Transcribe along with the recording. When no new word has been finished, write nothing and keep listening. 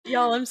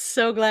Y'all, I'm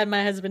so glad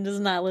my husband does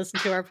not listen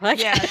to our podcast.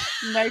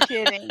 Yes, no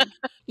kidding.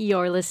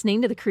 You're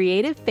listening to the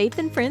Creative Faith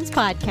and Friends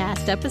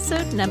podcast,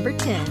 episode number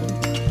 10.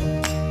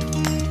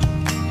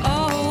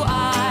 Oh,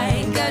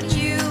 I got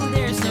you.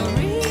 There's no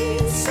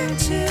reason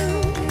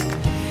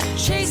to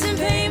chasing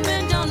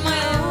payment on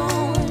my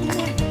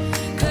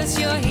own. 'Cause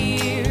you're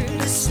here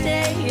to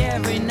stay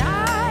every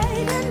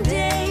night and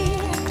day.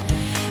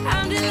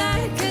 I'm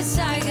delighted 'cause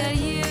I got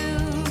you.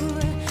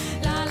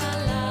 La, la,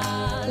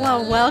 la.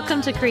 Well,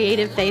 welcome to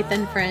Creative Faith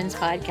and Friends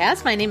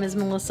podcast. My name is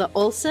Melissa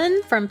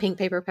Ohlson from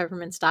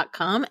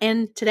pinkpaperpeppermints.com.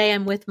 And today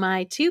I'm with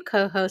my two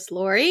co-hosts,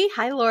 Lauri.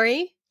 Hi,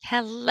 Lauri.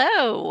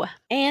 Hello.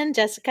 And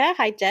Jessica.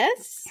 Hi,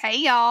 Jess. Hey,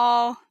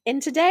 y'all.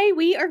 And today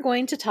we are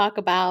going to talk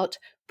about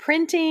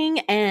printing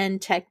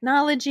and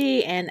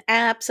technology and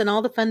apps and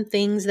all the fun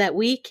things that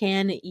we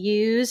can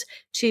use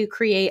to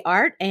create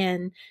art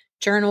and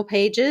journal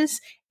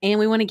pages. And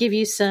we want to give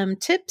you some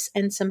tips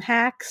and some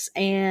hacks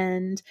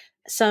and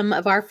some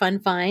of our fun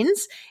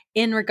finds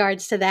in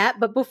regards to that.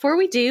 But before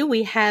we do,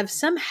 we have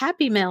some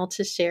happy mail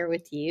to share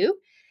with you.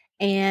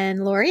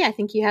 And Lauri, I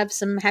think you have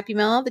some happy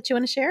mail that you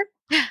want to share.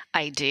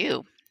 I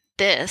do.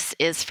 This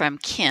is from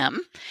Kim,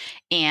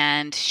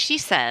 and she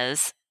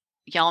says,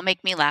 "Y'all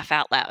make me laugh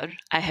out loud.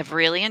 I have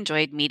really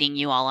enjoyed meeting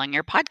you all on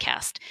your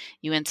podcast.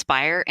 You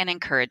inspire and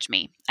encourage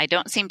me. I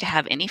don't seem to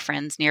have any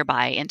friends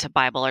nearby into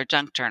Bible or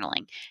junk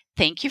journaling.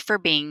 Thank you for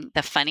being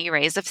the funny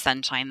rays of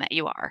sunshine that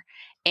you are."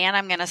 And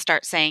I'm going to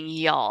start saying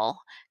y'all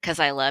because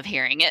I love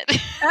hearing it.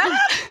 I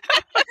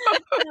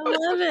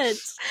love it.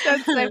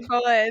 That's so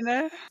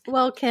fun.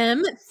 Well,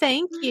 Kim,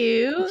 thank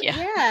you.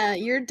 Yeah.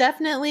 You're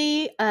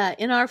definitely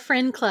in our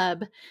friend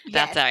club.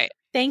 That's all right.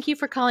 Thank you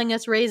for calling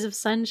us rays of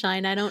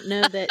sunshine. I don't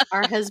know that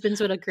our husbands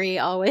would agree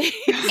always.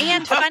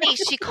 And funny,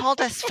 she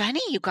called us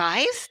funny, you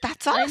guys.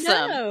 That's awesome.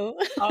 I know.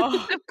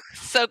 Oh,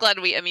 So glad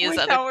we amuse we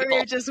other thought people. we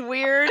were just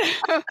weird.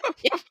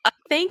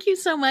 Thank you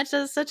so much.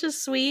 That's such a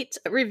sweet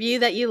review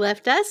that you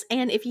left us.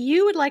 And if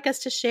you would like us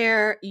to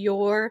share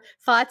your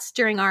thoughts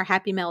during our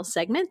Happy Mail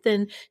segment,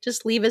 then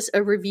just leave us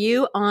a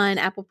review on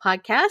Apple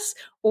Podcasts,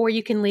 or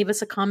you can leave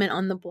us a comment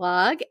on the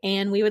blog.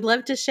 And we would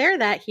love to share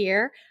that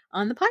here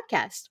on the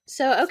podcast.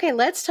 So, okay,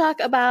 let's talk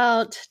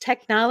about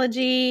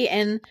technology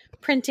and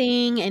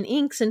printing and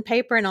inks and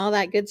paper and all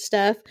that good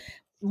stuff.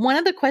 One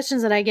of the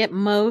questions that I get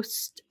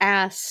most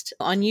asked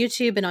on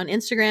YouTube and on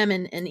Instagram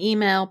and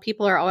email,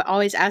 people are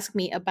always asking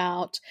me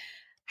about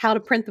how to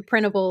print the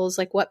printables,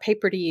 like what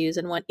paper to use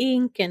and what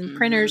ink and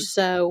printers.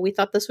 So we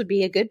thought this would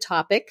be a good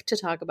topic to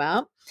talk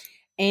about.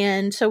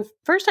 And so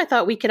first I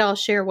thought we could all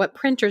share what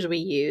printers we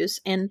use.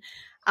 And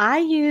I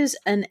use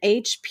an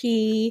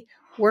HP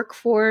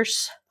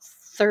Workforce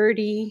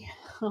 30.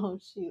 Oh,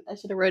 shoot. I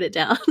should have wrote it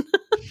down.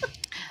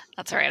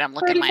 That's all right. I'm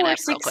looking mine up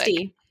real quick.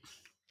 3460.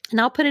 And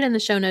I'll put it in the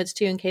show notes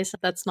too, in case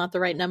that's not the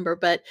right number,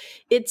 but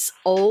it's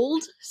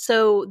old.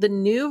 So the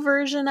new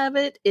version of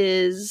it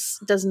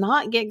does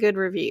not get good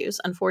reviews,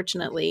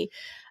 unfortunately.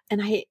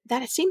 And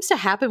that seems to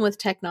happen with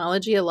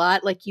technology a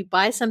lot. Like you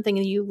buy something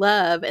that you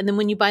love, and then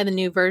when you buy the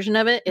new version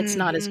of it, it's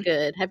not as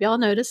good. Have y'all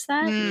noticed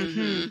that?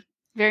 Mm-hmm.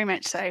 Very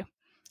much so.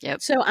 Yep.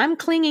 So I'm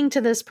clinging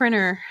to this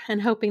printer and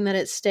hoping that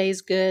it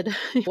stays good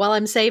while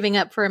I'm saving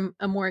up for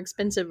a more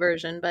expensive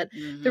version. But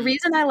the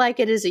reason I like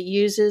it is it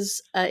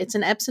uses, it's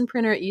an Epson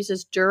printer. It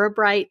uses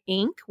Durabrite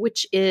ink,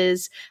 which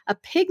is a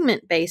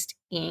pigment-based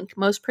ink.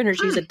 Most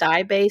printers use a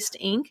dye-based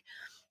ink.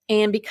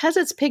 And because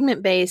it's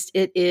pigment-based,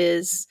 it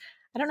is,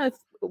 I don't know if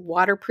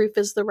waterproof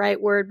is the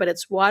right word, but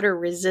it's water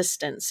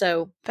resistant.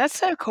 So That's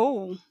so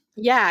cool.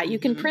 yeah, you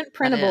can print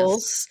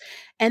printables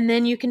and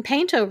then you can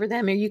paint over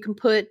them, or you can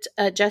put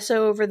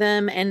gesso over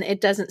them and it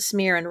doesn't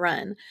smear and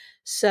run.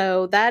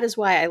 So that is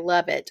why I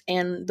love it.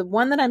 And the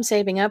one that I'm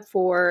saving up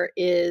for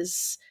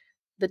is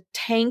the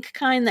tank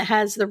kind that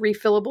has the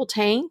refillable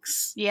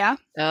tanks. Yeah.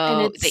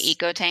 Oh, And the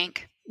Eco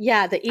Tank.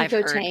 Yeah, the I've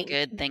Eco heard Tank.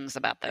 good things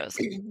about those.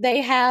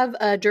 They have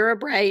a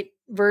Durabrite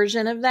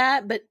version of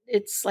that, but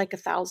it's like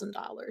 $1,000.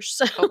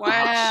 So Oh,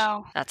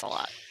 Wow. gosh. That's a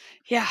lot.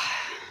 Yeah.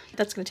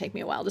 that's going to take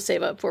me a while to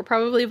save up for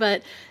probably,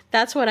 but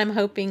that's what I'm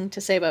hoping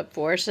to save up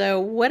for. So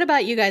what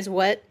about you guys?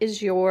 What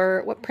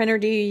printer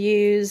do you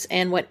use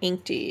and what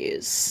ink do you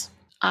use?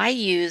 I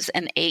use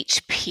an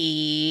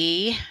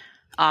HP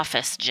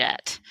Office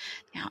Jet.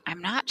 Now,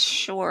 I'm not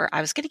sure.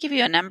 I was going to give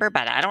you a number,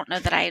 but I don't know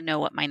that I know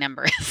what my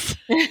number is.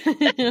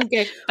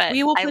 Okay. But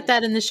we will put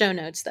that in the show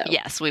notes though.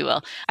 Yes, we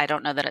will. I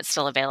don't know that it's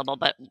still available,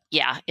 but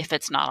yeah, if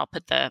it's not, I'll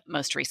put the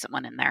most recent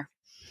one in there.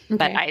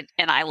 Okay.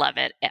 But I love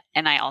it.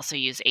 And I also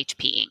use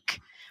HP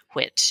Ink,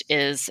 which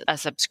is a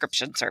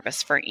subscription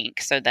service for ink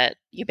so that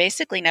you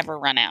basically never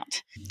run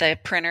out. The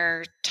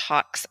printer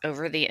talks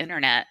over the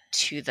internet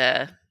to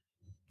the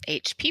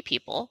HP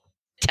people,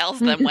 tells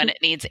them when it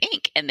needs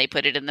ink, and they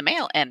put it in the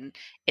mail, and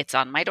it's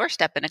on my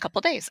doorstep in a couple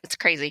days. It's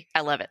crazy.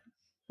 I love it.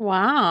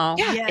 Wow.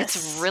 Yeah, Yes.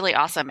 it's really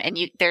awesome. And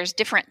there's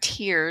different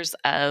tiers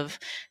of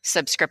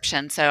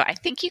subscription. So I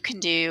think you can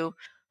do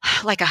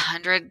like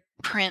 100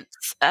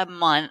 prints a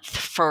month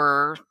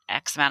for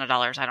X amount of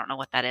dollars. I don't know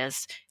what that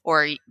is.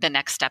 Or the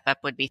next step up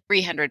would be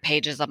 300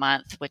 pages a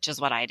month, which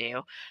is what I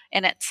do.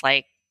 And it's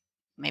like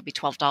maybe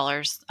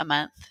 $12 a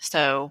month.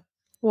 So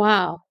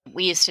Wow.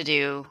 we used to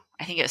do,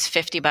 I think it was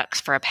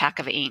 $50 for a pack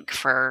of ink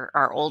for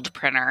our old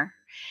printer.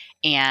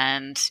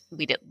 And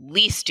we'd at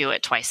least do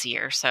it twice a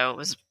year. So it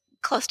was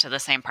close to the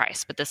same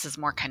price, but this is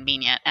more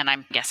convenient. And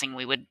I'm guessing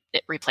we would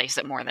replace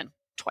it more than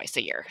twice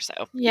a year. So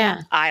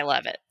Yeah. I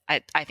love it.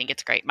 I think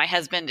it's great. My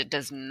husband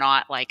does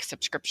not like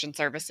subscription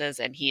services,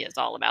 and he is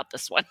all about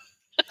this one.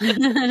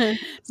 My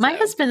So,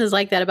 husband is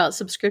like that about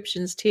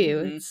subscriptions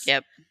too. mhm,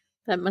 yep.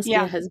 That must be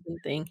Yeah. a husband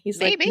thing. He's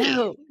Maybe.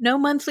 like, no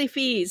monthly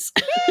fees.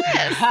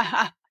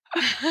 Yes.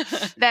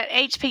 That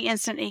HP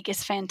Instant Ink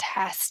is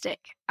fantastic.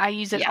 I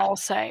use it Yeah.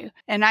 also.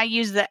 And I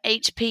use the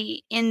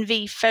HP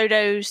Envy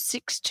Photo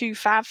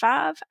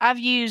 6255. I've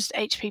used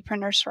HP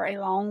printers for a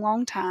long,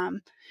 long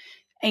time.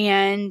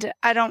 And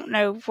I don't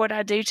know what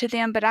I do to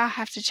them, but I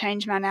have to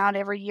change mine out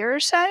every year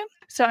or so.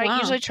 So I Wow.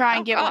 usually try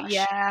and Oh, get one. gosh.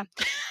 Yeah.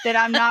 That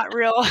I'm not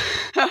real.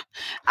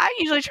 I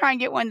usually try and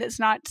get one that's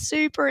not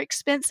super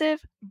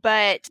expensive.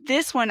 But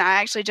this one I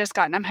actually just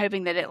got, and I'm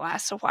hoping that it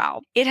lasts a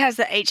while. It has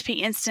the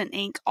HP Instant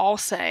Ink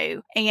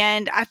also.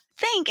 And I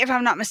think, if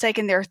I'm not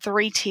mistaken, there are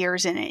 3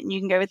 tiers in it. And you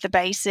can go with the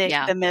basic,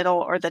 Yeah. the middle,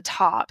 or the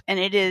top. And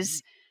it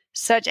is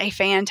such a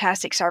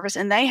fantastic service.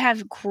 And they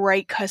have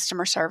great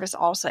customer service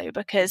also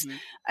because, Mhm.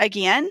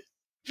 again,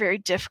 very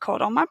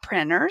difficult on my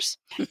printers.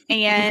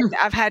 And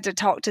I've had to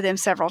talk to them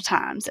several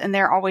times, and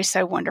they're always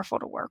so wonderful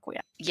to work with.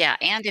 Yeah.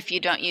 And if you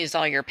don't use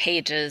all your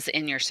pages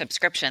in your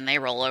subscription, they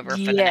roll over for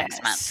the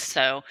next month. Yes.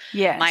 So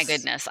Yes. my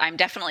goodness, I'm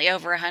definitely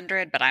over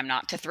 100, but I'm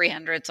not to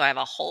 300. So I have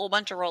a whole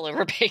bunch of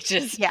rollover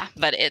pages. Yeah,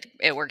 But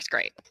it works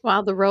great.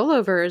 Wow, the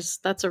rollovers,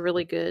 that's a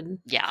really good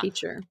Yeah.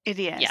 feature. it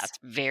is. Yeah. It's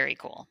very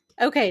cool.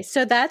 Okay,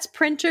 so that's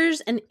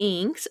printers and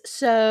inks.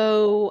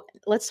 So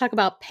let's talk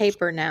about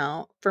paper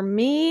now. For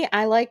me,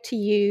 I like to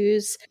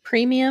use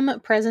premium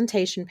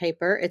presentation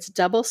paper. It's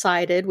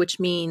double-sided, which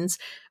means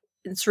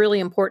it's really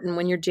important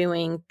when you're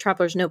doing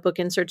traveler's notebook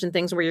inserts and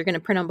things where you're going to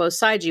print on both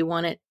sides. You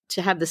want it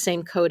to have the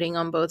same coating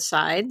on both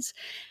sides.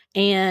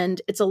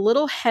 And it's a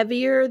little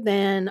heavier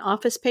than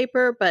office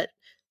paper, but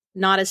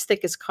not as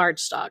thick as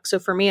cardstock. So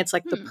for me, it's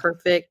like the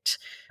perfect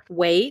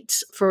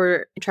weight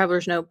for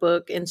traveler's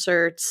notebook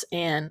inserts.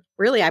 And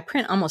really, I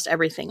print almost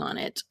everything on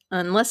it.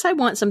 Unless I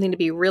want something to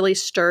be really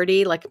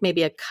sturdy, like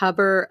maybe a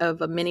cover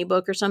of a mini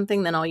book or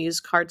something, then I'll use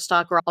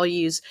cardstock, or I'll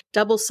use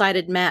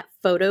double-sided matte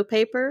photo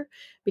paper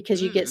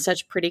because you get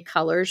such pretty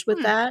colors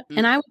with that.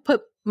 And I will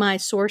put my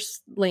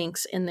source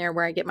links in there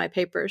where I get my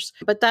papers.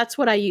 But that's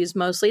what I use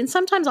mostly. And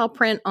sometimes I'll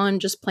print on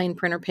just plain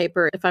printer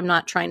paper if I'm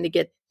not trying to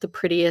get the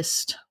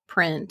prettiest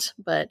print.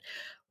 But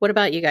what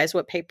about you guys?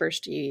 What papers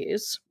do you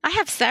use? I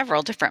have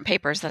several different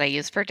papers that I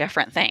use for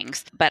different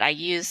things, but I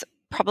use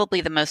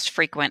probably the most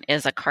frequent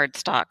is a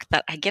cardstock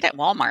that I get at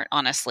Walmart,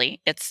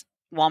 honestly. It's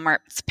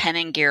Walmart's Pen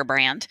and Gear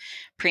brand,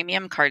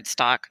 premium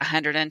cardstock,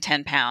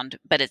 110 pound,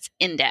 but it's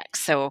index.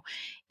 So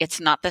it's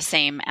not the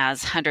same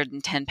as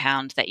 110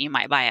 pound that you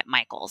might buy at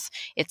Michael's.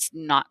 It's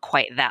not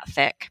quite that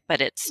thick,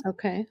 but it's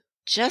Okay.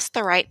 just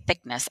the right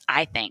thickness,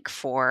 I think,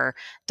 for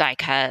die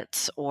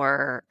cuts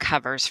or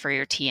covers for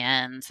your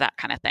TNs, that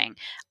kind of thing.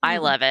 I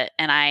love it,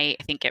 and I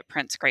think it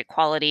prints great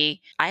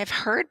quality. I have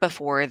heard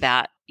before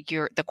that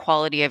the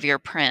quality of your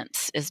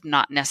prints is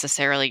not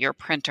necessarily your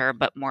printer,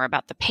 but more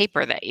about the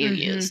paper that you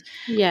use.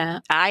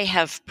 Yeah. I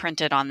have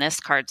printed on this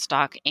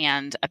cardstock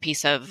and a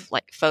piece of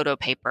like photo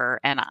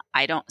paper, and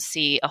I don't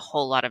see a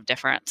whole lot of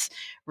difference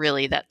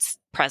really that's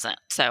present.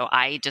 So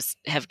I just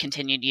have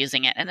continued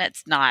using it, and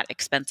it's not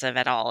expensive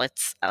at all.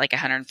 It's like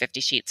 150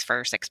 sheets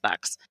for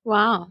 $6.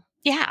 Wow.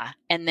 Yeah.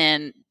 And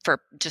then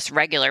for just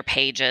regular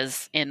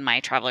pages in my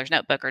traveler's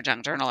notebook or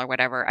junk journal or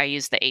whatever, I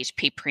use the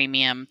HP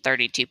Premium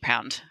 32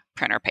 pound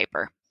printer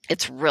paper.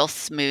 It's real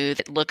smooth.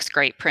 It looks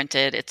great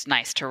printed. It's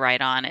nice to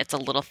write on. It's a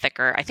little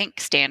thicker. I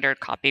think standard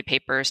copy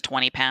paper is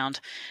 20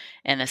 pound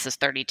and this is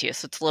 32.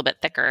 So it's a little bit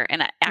thicker.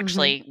 And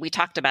actually, we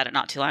talked about it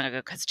not too long ago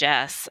because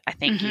Jess, I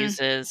think,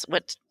 uses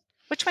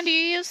which one do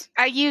you use?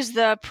 I use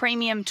the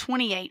premium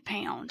 28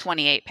 pound.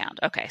 28 pound.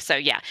 Okay. So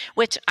yeah,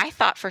 which I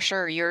thought for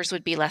sure yours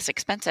would be less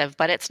expensive,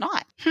 but it's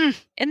not.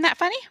 Isn't that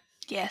funny?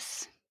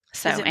 Yes.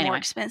 So Is it anyway, more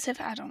expensive?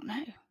 I don't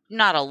know.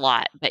 not a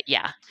lot, but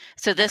yeah.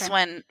 So this Okay.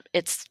 one,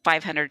 it's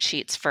 500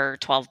 sheets for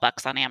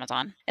 $12 on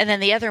Amazon. And then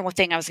the other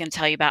thing I was going to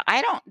tell you about,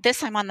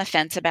 I'm on the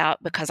fence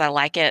about because I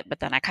like it, but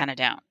then I kind of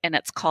don't. And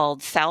it's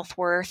called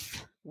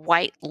Southworth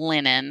White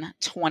Linen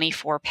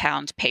 24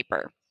 pound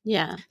paper.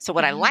 Yeah. So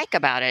what I like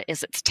about it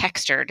is it's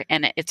textured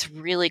and it's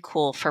really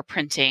cool for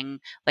printing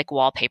like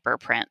wallpaper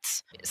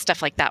prints,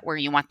 stuff like that, where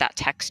you want that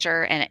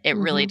texture. And it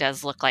really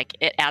does look like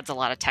it adds a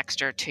lot of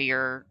texture to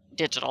your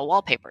digital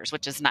wallpapers,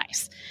 which is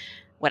nice.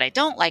 What I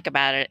don't like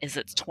about it is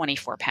it's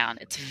 24 pound.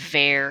 It's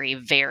very,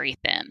 very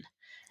thin.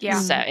 Yeah.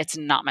 So it's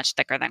not much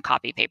thicker than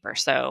copy paper.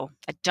 So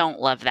I don't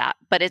love that.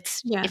 But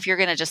it's if you're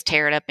going to just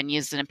tear it up and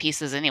use it in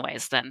pieces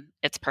anyways, then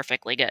it's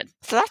perfectly good.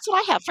 So that's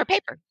what I have for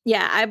paper.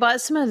 Yeah, I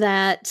bought some of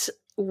that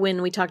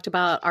when we talked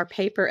about our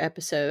paper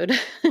episode.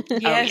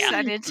 Yes,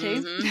 I did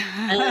too.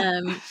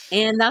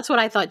 And that's what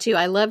I thought too.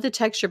 I love the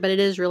texture, but it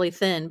is really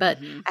thin. But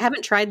I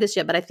haven't tried this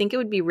yet, but I think it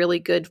would be really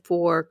good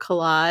for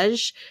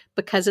collage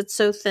because it's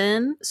so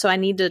thin. So I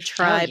need to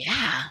try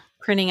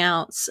printing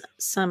out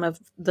some of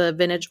the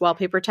vintage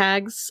wallpaper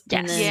tags.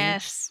 And then,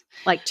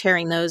 like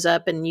tearing those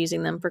up and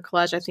using them for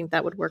collage. I think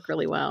that would work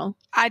really well.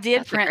 I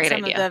did print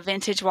some of the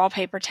vintage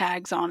wallpaper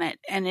tags on it,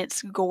 and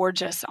it's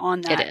gorgeous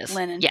on that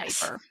linen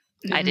paper.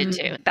 I did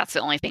too. That's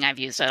the only thing I've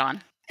used it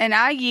on. And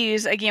I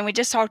use, again, we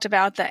just talked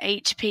about the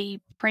HP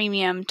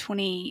Premium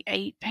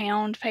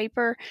 28-pound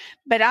paper,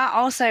 but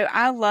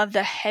I love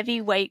the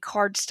heavyweight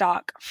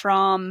cardstock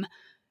from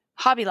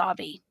Hobby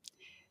Lobby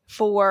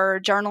for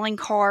journaling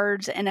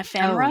cards and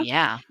ephemera. Oh,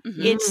 yeah.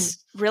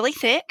 It's really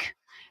thick.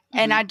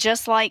 And I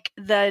just like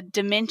the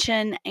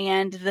dimension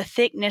and the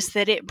thickness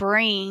that it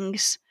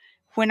brings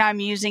when I'm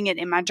using it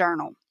in my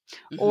journal.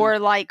 Or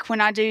like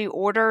when I do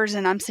orders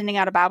and I'm sending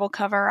out a Bible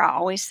cover, I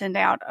always send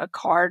out a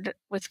card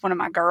with one of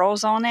my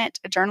girls on it,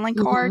 a journaling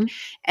card.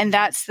 And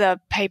that's the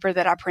paper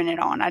that I printed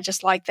on. I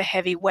just like the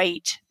heavy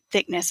weight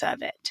thickness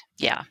of it.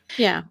 Yeah.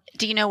 Yeah.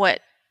 Do you know what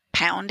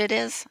pound it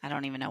is? I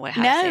don't even know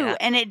how to say that.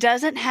 And it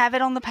doesn't have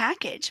it on the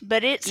package,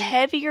 but it's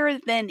heavier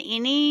than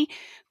any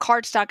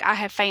cardstock I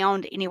have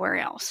found anywhere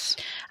else.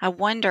 I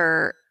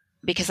wonder,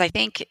 because I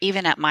think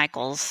even at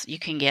Michael's, you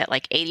can get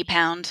like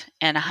 80-pound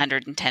and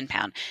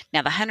 110-pound.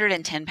 Now, the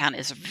 110-pound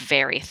is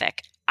very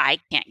thick. I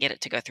can't get it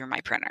to go through my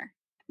printer.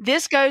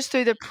 This goes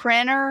through the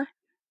printer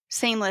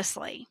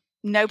seamlessly.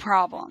 No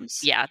problems.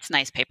 Yeah, it's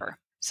nice paper.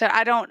 So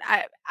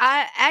I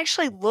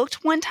actually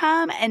looked one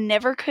time and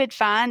never could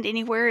find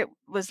anywhere it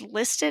was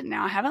listed.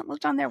 Now, I haven't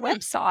looked on their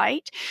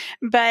website,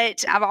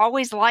 but I've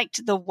always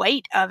liked the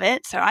weight of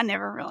it. So I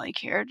never really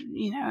cared,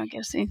 I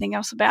guess anything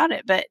else about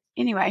it. But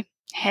anyway,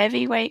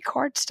 heavyweight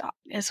cardstock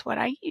is what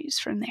I use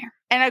from there.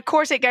 And of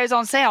course, it goes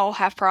on sale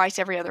half price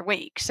every other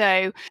week.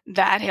 So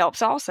that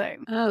helps also.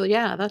 Oh,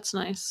 yeah, that's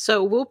nice.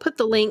 So we'll put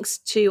the links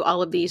to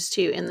all of these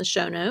too in the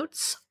show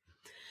notes.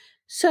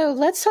 So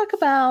let's talk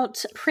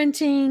about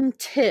printing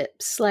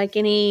tips, like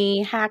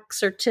any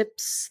hacks or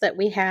tips that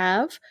we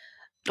have.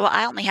 Well,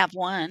 I only have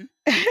one.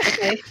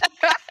 Okay.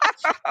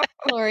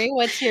 Lauri,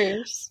 what's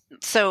yours?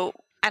 So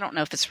I don't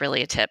know if it's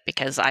really a tip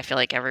because I feel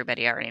like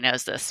everybody already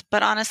knows this,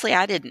 but honestly,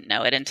 I didn't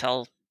know it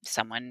until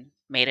someone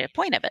made a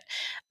point of it.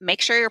 Make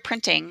sure you're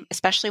printing,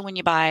 especially when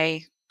you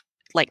buy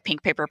like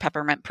pink paper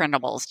peppermint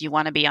printables. You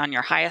want to be on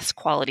your highest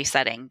quality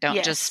setting.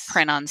 Don't just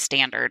print on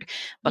standard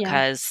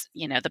because,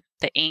 the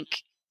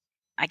ink,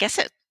 I guess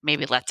it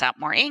maybe lets out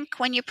more ink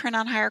when you print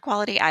on higher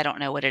quality. I don't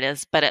know what it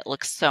is, but it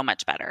looks so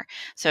much better.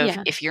 So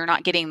if you're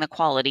not getting the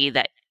quality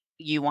that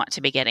you want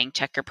to be getting,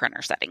 check your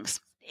printer settings.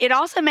 It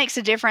also makes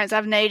a difference.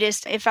 I've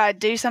noticed if I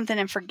do something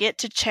and forget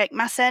to check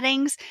my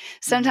settings,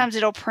 sometimes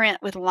it'll print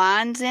with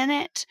lines in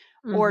it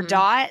or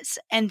dots.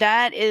 And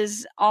that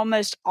is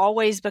almost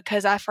always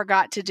because I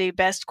forgot to do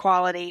best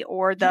quality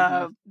or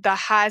the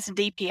highest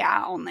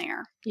DPI on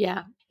there.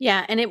 Yeah.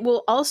 Yeah. And it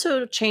will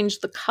also change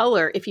the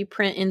color if you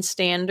print in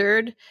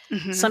standard.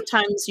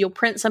 Sometimes you'll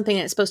print something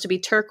that's supposed to be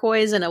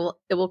turquoise and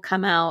it will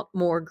come out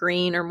more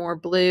green or more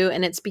blue.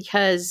 And it's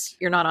because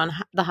you're not on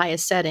the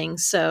highest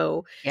settings.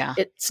 So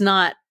it's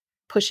not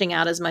pushing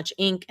out as much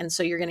ink. And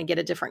so you're going to get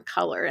a different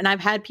color. And I've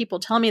had people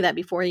tell me that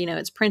before,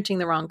 it's printing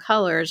the wrong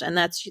colors. And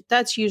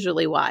that's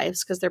usually why.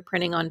 It's because they're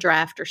printing on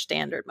draft or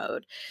standard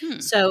mode.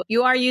 So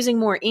you are using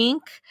more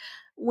ink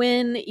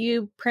when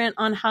you print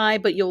on high,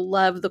 but you'll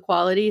love the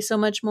quality so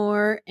much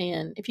more.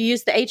 And if you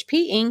use the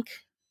HP ink,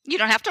 you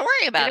don't have to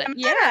worry about it.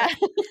 Yeah.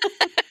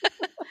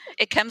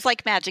 It comes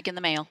like magic in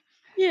the mail.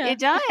 Yeah. It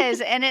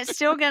does. And it's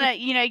still going to,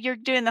 you're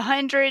doing the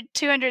 100,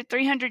 200,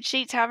 300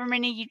 sheets, however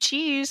many you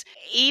choose.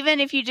 Even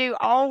if you do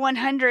all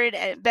 100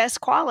 at best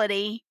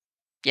quality,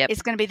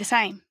 it's going to be the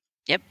same.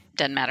 Yep.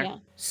 Doesn't matter. Yeah.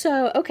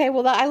 So, okay.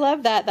 Well, I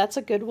love that. That's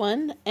a good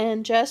one.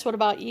 And Jess, what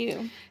about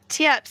you?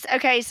 Tips.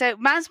 Okay. So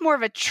mine's more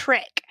of a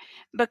trick.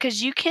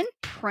 Because you can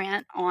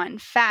print on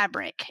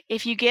fabric.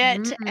 If you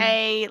get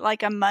a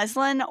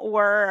muslin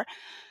or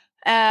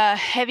a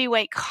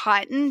heavyweight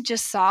cotton,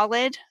 just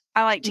solid.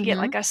 I like to get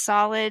like a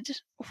solid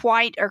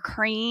white or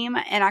cream,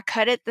 and I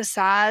cut it the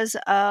size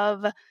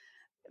of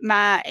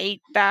my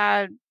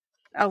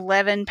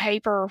 8x11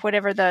 paper or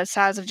whatever the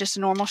size of just a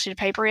normal sheet of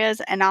paper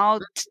is, and I'll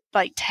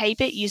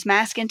tape it, use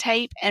masking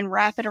tape, and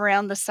wrap it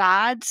around the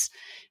sides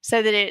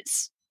so that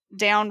it's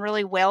down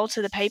really well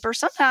to the paper.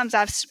 Sometimes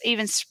I've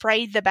even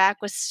sprayed the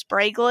back with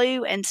spray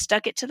glue and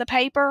stuck it to the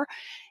paper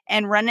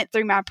and run it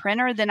through my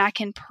printer. Then I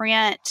can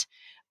print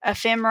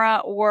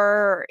ephemera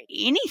or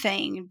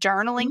anything,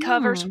 journaling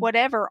covers,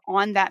 whatever,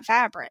 on that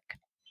fabric.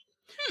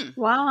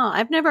 Wow.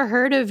 I've never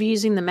heard of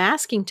using the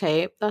masking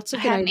tape. That's a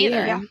good idea.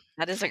 Either. Yeah.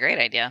 That is a great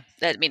idea.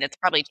 It's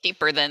probably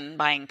cheaper than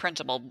buying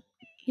printable.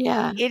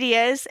 Yeah. It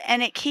is.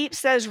 And it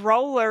keeps those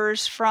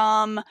rollers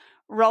from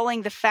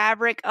rolling the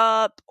fabric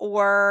up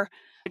or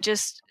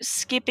just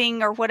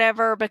skipping or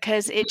whatever,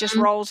 because it just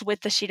rolls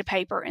with the sheet of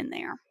paper in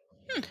there.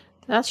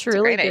 That's really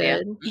a great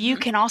idea. good. You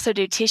can also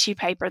do tissue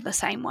paper the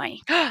same way.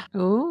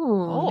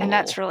 Ooh. And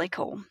that's really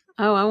cool.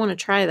 Oh, I want to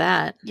try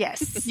that.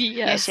 Yes.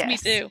 Yes, me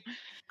too.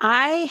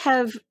 I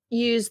have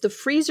used the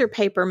freezer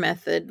paper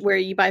method where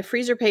you buy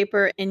freezer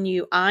paper and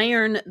you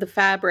iron the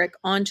fabric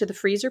onto the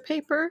freezer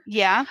paper.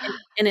 Yeah.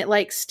 And it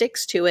like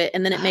sticks to it,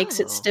 and then it makes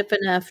it stiff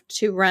enough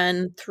to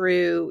run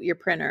through your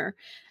printer.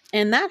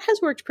 And that has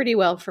worked pretty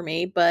well for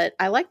me, but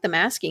I like the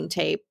masking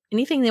tape.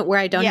 Anything that where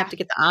I don't have to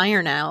get the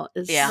iron out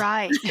is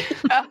Right.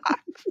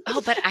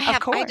 Oh, but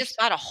I just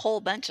bought a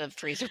whole bunch of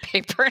freezer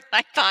paper, and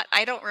I thought,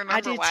 I don't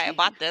remember why I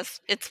bought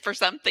this. It's for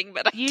something,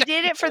 but you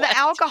did it for the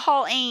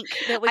alcohol ink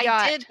that we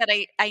got. I did, but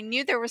I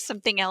knew there was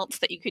something else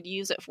that you could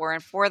use it for,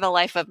 and for the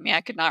life of me,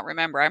 I could not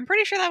remember. I'm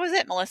pretty sure that was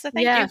it, Melissa.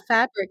 Thank you.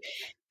 Fabric.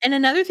 And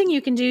another thing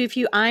you can do if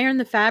you iron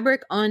the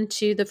fabric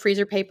onto the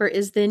freezer paper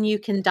is then you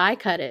can die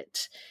cut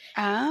it.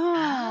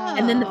 Oh.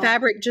 And then the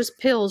fabric just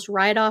peels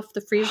right off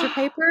the freezer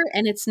paper,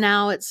 and it's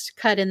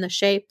cut in the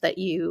shape that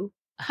you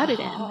cut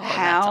it in.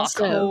 How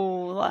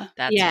cool.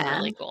 That's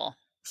really cool.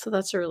 So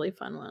that's a really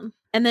fun one.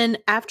 And then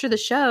after the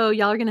show,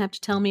 y'all are going to have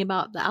to tell me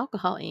about the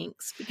alcohol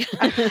inks.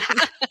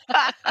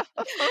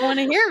 I want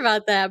to hear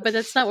about that, but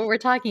that's not what we're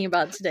talking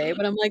about today.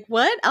 But I'm like,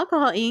 what?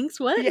 Alcohol inks?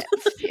 What?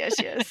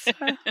 Yes.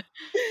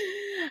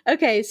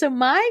 Okay, so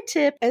my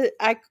tip,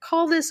 I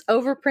call this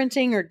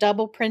overprinting or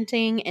double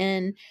printing.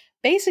 And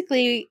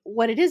basically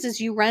what it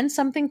is you run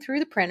something through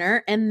the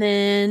printer and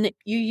then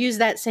you use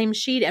that same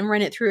sheet and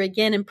run it through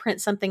again and print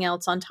something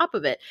else on top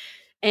of it.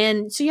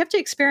 And so you have to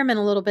experiment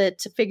a little bit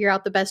to figure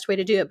out the best way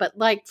to do it. But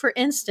like, for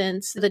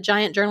instance, the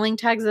giant journaling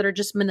tags that are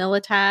just manila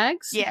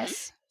tags.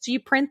 Yes. So you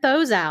print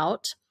those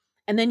out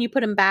and then you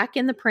put them back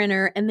in the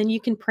printer and then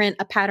you can print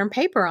a pattern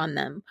paper on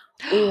them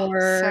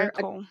or So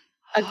cool.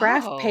 a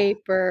graph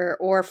paper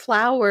or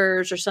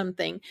flowers or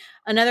something.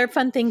 Another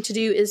fun thing to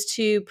do is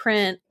to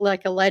print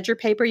like a ledger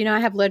paper. You know, I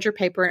have ledger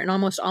paper in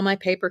almost all my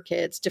paper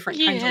kits, different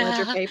kinds of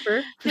ledger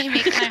paper. They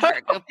make my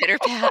heart go pitter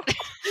pat.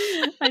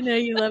 I know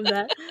you love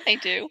that. I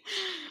do.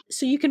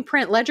 So you can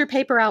print ledger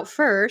paper out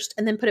first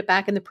and then put it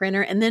back in the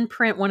printer and then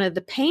print one of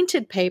the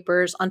painted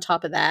papers on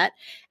top of that.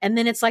 And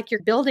then it's like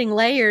you're building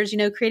layers,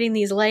 creating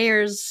these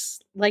layers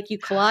like you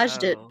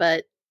collaged it,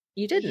 but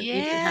you didn't. You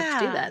didn't have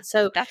to do that.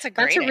 So that's a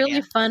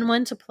really fun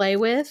one to play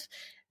with.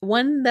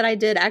 One that I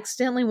did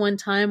accidentally one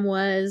time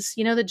was,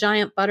 the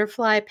giant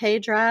butterfly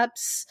page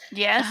wraps.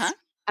 Yes.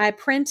 I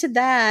printed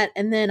that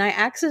and then I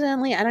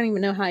don't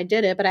even know how I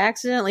did it, but I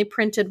accidentally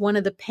printed one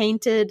of the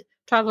painted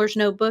Traveler's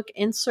Notebook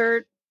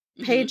insert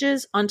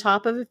pages on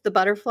top of the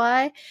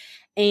butterfly.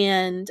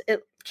 And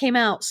it came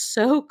out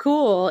so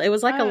cool. It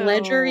was like a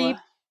ledgery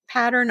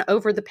pattern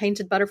over the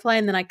painted butterfly.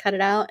 And then I cut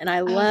it out and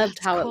I loved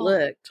how it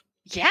looked.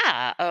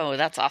 Yeah. Oh,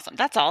 that's awesome.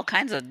 That's all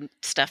kinds of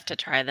stuff to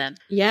try then.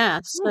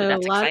 Yeah. So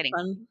that's a lot exciting. of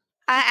fun.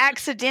 I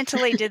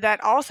accidentally did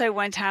that also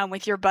one time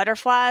with your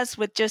butterflies,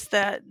 with just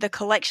the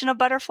collection of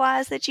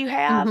butterflies that you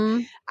have.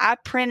 Mm-hmm. I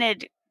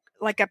printed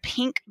like a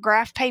pink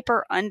graph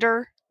paper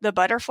under the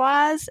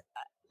butterflies.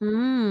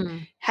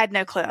 Had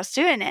no clue I was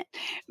doing it,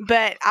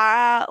 but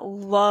I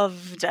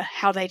loved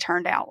how they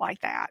turned out like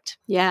that.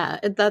 Yeah,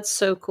 that's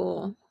so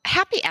cool.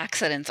 Happy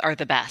accidents are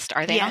the best,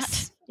 are they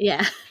not?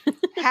 Yeah.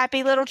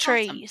 Happy little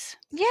trees.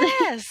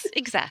 Yes,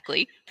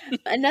 exactly.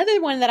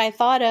 Another one that I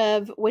thought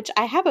of, which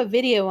I have a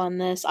video on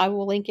this, I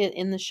will link it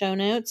in the show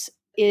notes,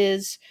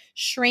 is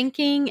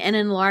shrinking and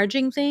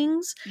enlarging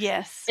things.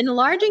 Yes.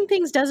 Enlarging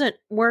things doesn't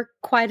work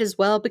quite as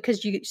well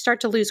because you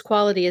start to lose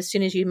quality as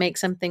soon as you make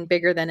something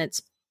bigger than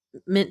it's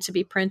meant to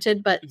be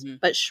printed, but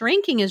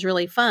shrinking is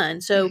really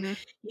fun. So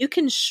you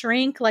can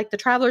shrink, like the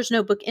Traveler's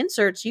Notebook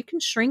inserts, you can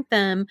shrink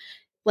them,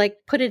 like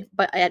put it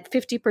at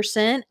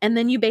 50%, and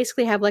then you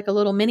basically have like a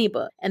little mini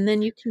book. And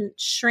then you can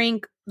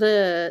shrink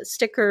the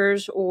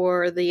stickers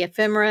or the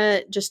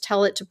ephemera, just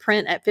tell it to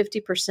print at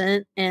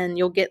 50%, and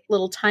you'll get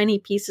little tiny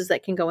pieces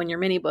that can go in your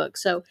mini book.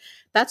 So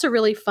that's a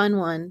really fun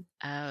one.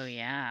 Oh,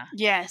 yeah.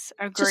 Yes,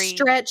 agreed. To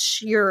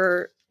stretch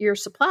your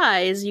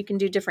supplies, you can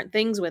do different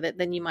things with it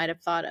than you might have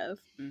thought of.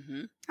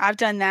 I've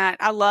done that.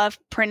 I love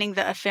printing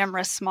the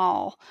ephemera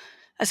small,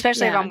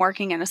 especially if I'm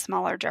working in a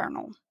smaller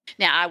journal.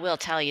 Now, I will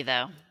tell you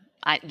though,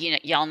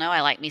 y'all know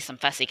I like me some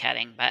fussy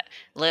cutting, but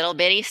little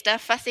bitty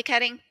stuff fussy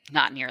cutting,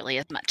 not nearly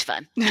as much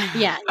fun.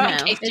 Yeah, no.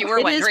 It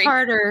is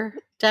harder,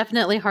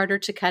 definitely harder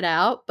to cut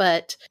out,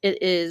 but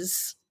it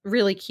is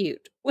really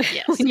cute.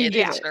 Yes, it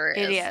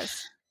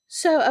is.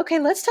 So, okay,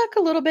 let's talk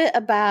a little bit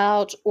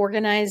about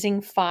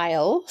organizing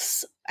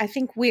files. I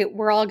think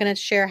we're all going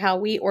to share how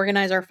we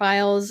organize our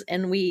files,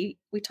 and we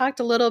talked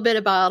a little bit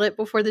about it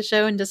before the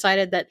show and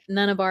decided that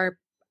none of our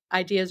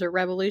ideas are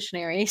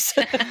revolutionary.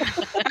 So.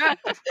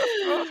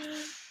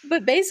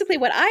 But basically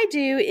what I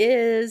do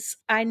is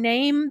I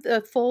name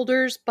the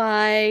folders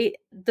by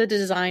the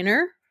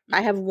designer. I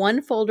have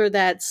one folder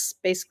that's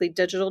basically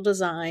digital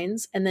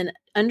designs, and then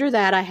under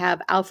that I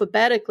have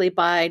alphabetically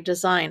by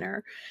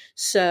designer.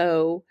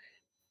 So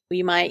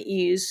You might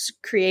use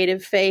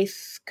Creative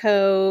Faith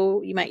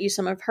Co. You might use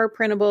some of her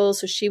printables.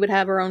 So she would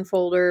have her own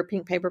folder.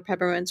 Pink Paper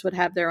Peppermints would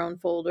have their own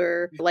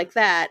folder, like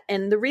that.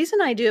 And the reason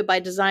I do it by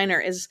designer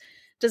is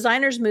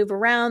designers move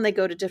around. They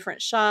go to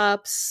different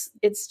shops.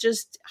 It's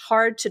just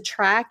hard to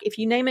track. If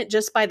you name it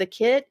just by the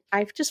kit,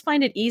 I just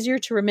find it easier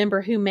to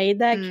remember who made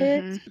that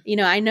kit. You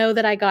know, I know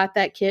that I got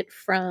that kit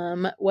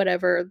from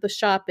whatever the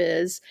shop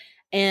is.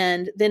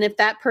 And then if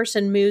that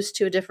person moves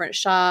to a different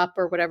shop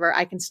or whatever,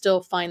 I can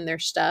still find their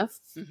stuff.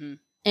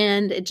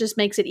 And it just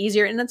makes it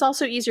easier. And it's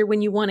also easier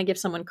when you want to give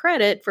someone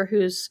credit for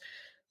whose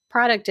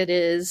product it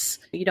is.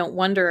 You don't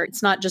wonder,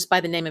 it's not just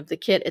by the name of the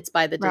kit, it's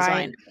by the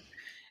designer.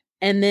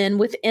 And then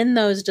within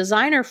those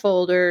designer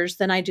folders,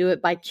 then I do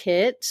it by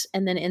kit.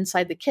 And then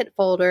inside the kit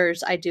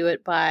folders, I do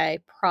it by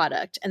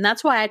product. And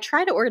that's why I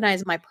try to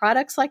organize my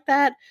products like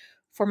that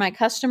for my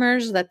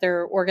customers, that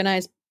they're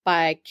organized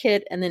by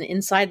kit. And then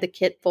inside the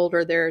kit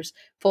folder, there's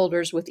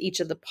folders with each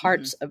of the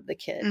parts of the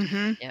kit.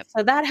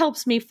 So that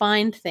helps me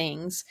find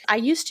things. I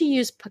used to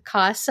use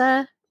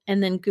Picasa,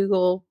 and then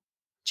Google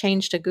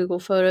changed to Google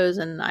Photos,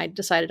 and I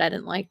decided I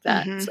didn't like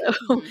that.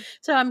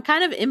 So I'm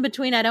kind of in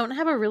between. I don't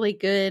have a really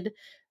good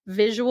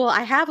visual.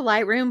 I have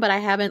Lightroom, but I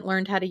haven't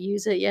learned how to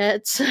use it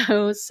yet.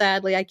 So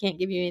sadly, I can't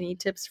give you any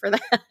tips for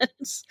that.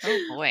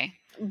 Oh boy.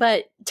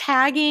 But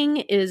tagging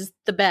is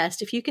the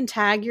best. If you can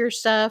tag your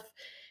stuff,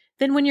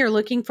 then when you're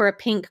looking for a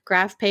pink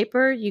graph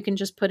paper, you can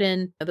just put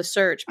in the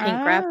search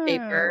pink graph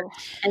paper,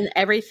 and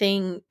every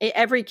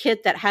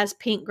kit that has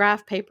pink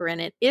graph paper in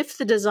it, if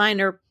the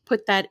designer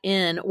put that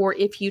in, or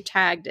if you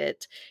tagged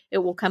it, it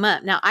will come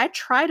up. Now, I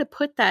try to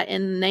put that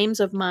in the names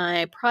of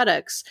my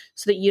products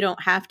so that you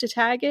don't have to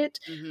tag it.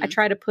 I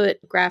try to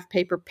put graph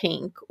paper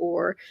pink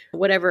or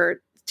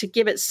whatever to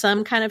give it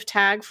some kind of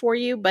tag for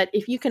you. But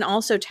if you can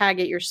also tag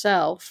it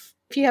yourself,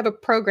 if you have a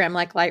program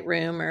like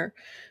Lightroom or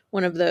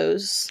one of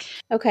those.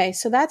 Okay,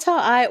 so that's how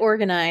I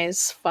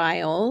organize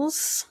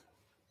files.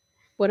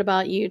 What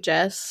about you,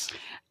 Jess?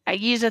 I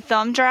use a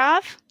thumb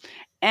drive,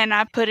 and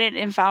I put it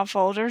in file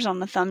folders on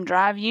the thumb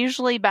drive,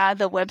 usually by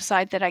the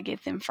website that I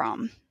get them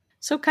from.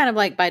 So kind of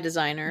like by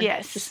designer.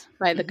 Yes. Just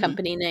by the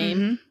company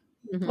name.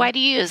 Why do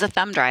you use a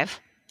thumb drive?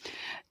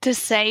 To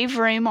save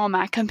room on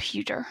my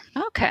computer.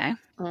 Okay.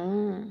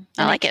 I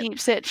like it.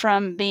 Keeps it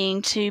from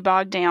being too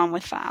bogged down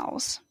with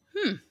files.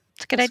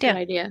 It's a good That's idea. a good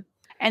idea.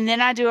 And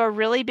then I do a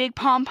really big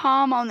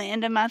pom-pom on the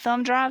end of my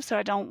thumb drive so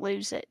I don't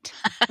lose it.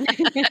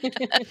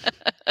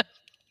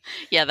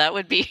 Yeah,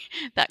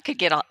 that could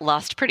get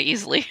lost pretty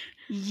easily.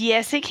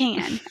 Yes, it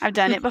can. I've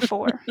done it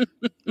before.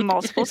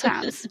 Multiple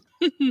times.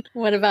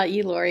 What about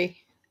you, Lauri?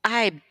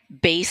 I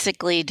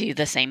basically do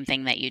the same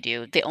thing that you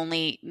do. The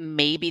only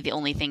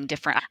thing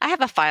different, I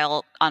have a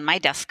file on my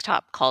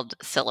desktop called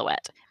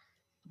Silhouette,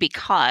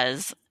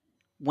 because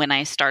when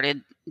I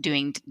started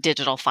doing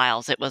digital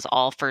files, it was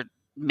all for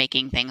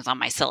making things on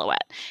my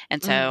Silhouette.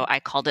 And so I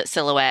called it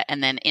Silhouette.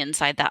 And then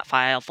inside that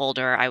file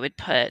folder, I would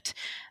put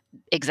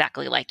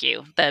exactly like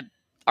you, the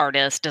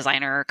artist,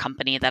 designer,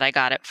 company that I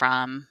got it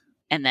from.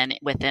 And then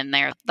within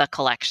there, the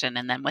collection.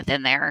 And then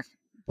within there,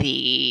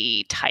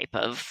 the type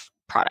of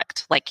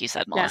product, like you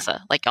said,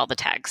 Melissa, like all the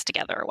tags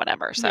together or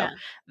whatever. So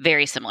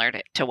very similar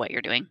to what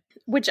you're doing.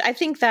 Which I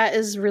think that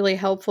is really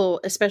helpful,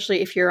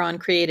 especially if you're on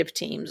creative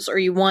teams or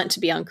you want to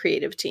be on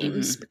creative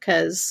teams,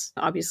 because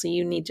obviously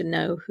you need to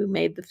know who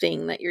made the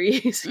thing that you're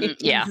using.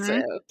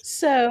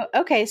 So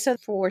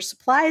for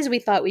supplies, we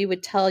thought we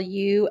would tell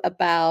you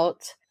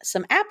about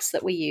some apps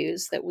that we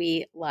use that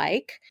we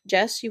like.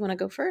 Jess, you want to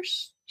go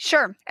first?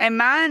 Sure. And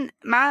my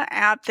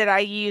app that I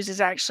use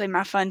is actually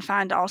my Fun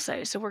Find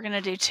also. So we're going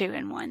to do 2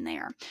 in 1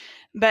 there.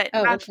 But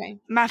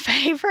my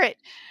favorite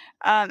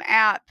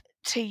app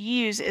to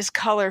use is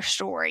Color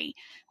Story.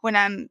 When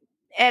I'm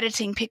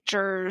editing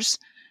pictures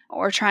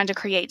or trying to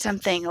create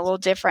something a little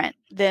different,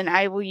 then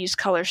I will use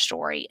Color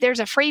Story. There's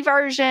a free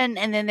version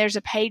and then there's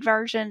a paid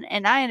version,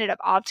 and I ended up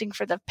opting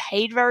for the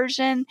paid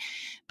version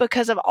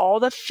because of all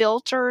the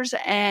filters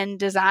and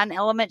design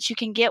elements you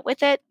can get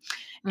with it.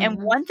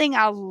 And one thing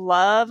I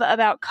love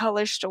about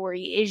Color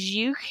Story is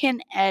you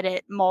can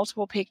edit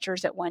multiple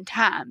pictures at one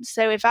time.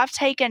 So if I've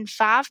taken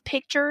 5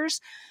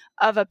 pictures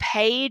of a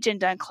page and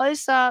done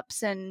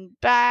close-ups and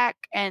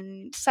back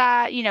and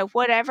side,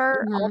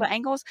 whatever, all the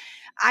angles,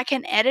 I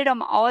can edit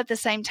them all at the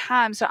same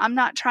time. So I'm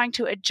not trying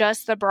to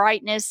adjust the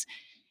brightness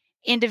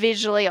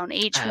individually on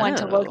each one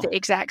to look the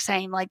exact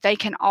same. Like they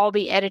can all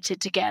be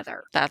edited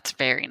together. That's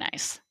very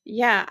nice.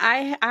 Yeah,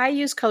 I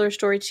use Color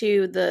Story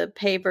too, the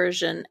pay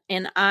version,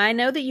 and I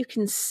know that you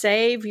can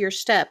save your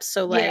steps.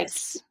 So like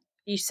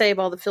you save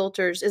all the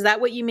filters. Is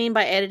that what you mean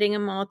by editing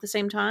them all at the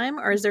same time,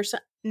 or is there some?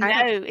 No,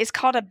 it's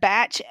called a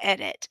batch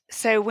edit.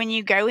 So when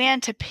you go in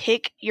to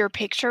pick your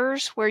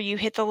pictures, where you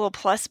hit the little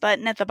plus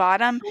button at the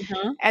bottom,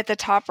 at the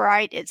top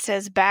right, it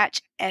says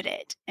batch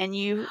edit. And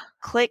you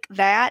click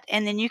that,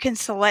 and then you can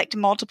select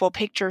multiple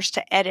pictures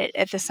to edit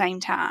at the same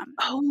time.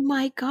 Oh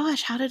my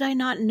gosh, how did I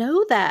not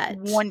know that?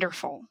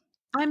 Wonderful.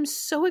 I'm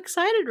so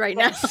excited right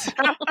Yes.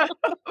 now.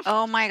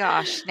 Oh my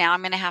gosh. Now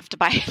I'm going to have to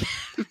buy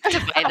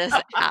this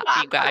app,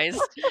 you guys.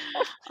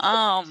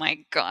 Oh my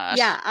gosh.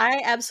 Yeah,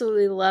 I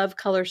absolutely love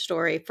Color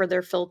Story for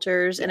their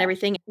filters and Yeah.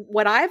 everything.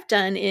 What I've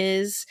done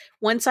is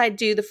once I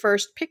do the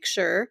first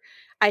picture,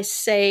 I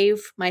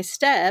save my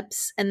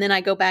steps and then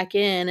I go back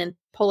in and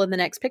pull in the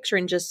next picture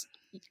and just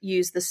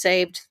use the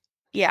saved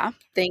Yeah.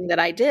 thing that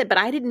I did. But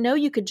I didn't know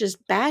you could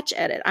just batch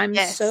edit. I'm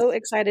Yes. so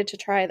excited to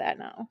try that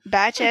now.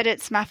 Batch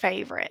edit's my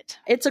favorite.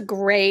 It's a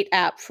great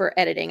app for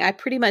editing. I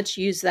pretty much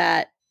use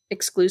that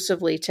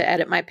exclusively to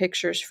edit my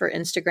pictures for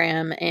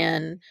Instagram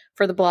and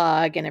for the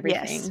blog and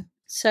everything. Yes.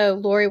 So,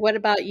 Lauri, what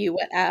about you?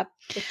 What app?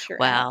 What's your app?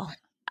 Well,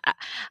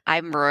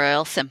 I'm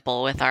real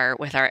simple with our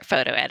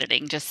photo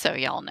editing, just so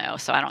y'all know,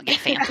 so I don't get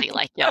fancy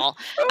like y'all.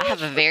 I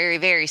have a very,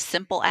 very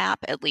simple app.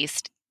 At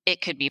least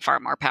it could be far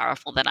more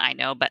powerful than I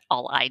know, but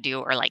all I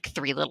do are like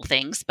 3 little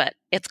things. But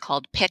it's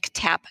called Pick,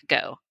 Tap,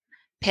 Go.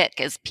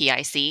 Pick is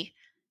PIC,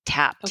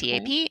 tap, Okay.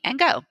 TAP, and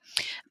go.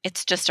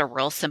 It's just a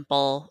real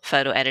simple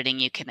photo editing.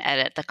 You can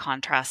edit the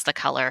contrast, the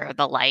color,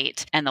 the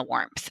light, and the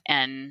warmth.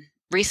 And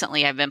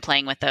recently I've been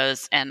playing with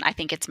those, and I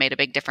think it's made a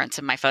big difference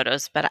in my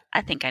photos, but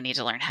I think I need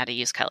to learn how to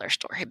use Color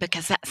Story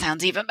because that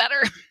sounds even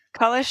better.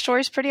 Color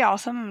Story's pretty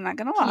awesome. I'm not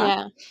going to lie.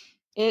 Yeah.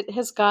 It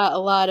has got a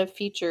lot of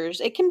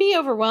features. It can be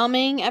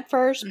overwhelming at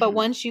first, but Mhm.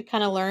 once you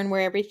kind of learn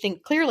where everything,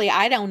 clearly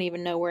I don't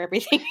even know where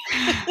everything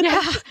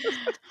Yeah.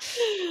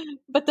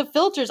 But the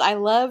filters, I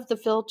love the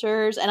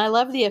filters and I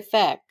love the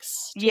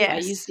effects. Too. I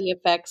use Yes. the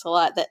effects a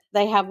lot. That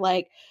they have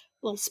like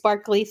little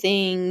sparkly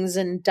things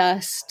and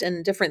dust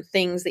and different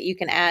things that you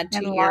can add to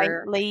And light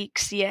your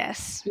leaks.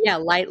 Yes.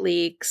 light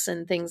leaks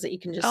and things that you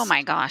can just Oh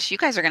my gosh, you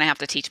guys are going to have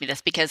to teach me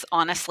this because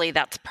honestly,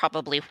 that's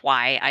probably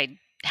why I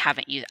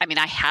haven't used. I mean,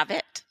 I have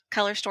it,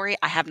 Color Story.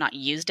 I have not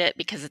used it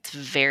because it's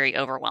very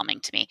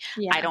overwhelming to me.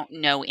 yeah. I don't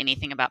know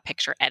anything about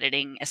picture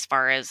editing as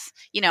far as,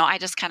 I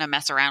just kind of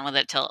mess around with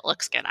it till it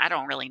looks good. I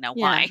don't really know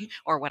why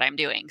or what I'm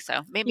doing.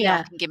 So maybe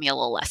y'all can give me a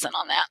little lesson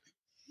on that.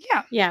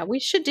 Yeah. Yeah, we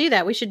should do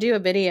that. We should do a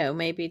video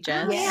maybe,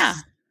 Jess. Oh, yeah.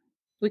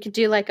 We could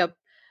do like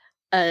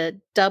a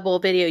double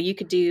video. You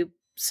could do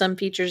some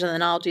features and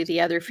then I'll do the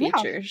other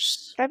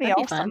features. That'd be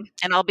awesome. fun.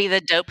 And I'll be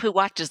the dope who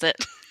watches it.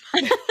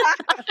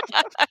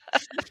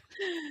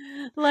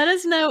 Let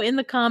us know in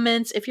the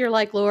comments if you're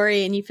like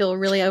Lauri and you feel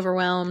really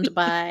overwhelmed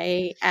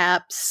by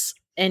apps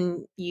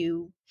and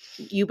you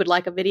would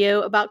like a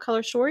video about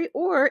Color Story,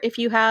 or if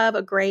you have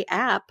a great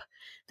app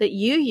that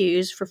you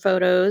use for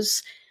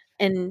photos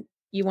and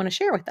you want to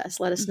share with us,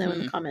 let us know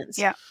in the comments.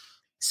 Yeah.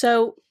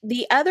 So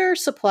the other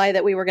supply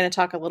that we were going to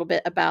talk a little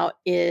bit about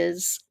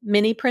is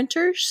mini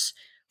printers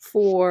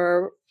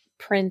for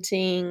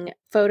printing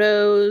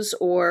photos,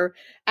 or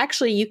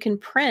actually you can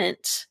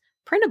print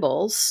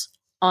printables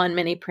on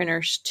mini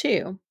printers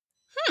too.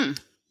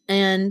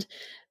 And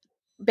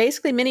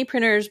basically mini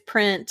printers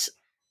print,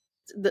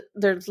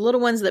 there's little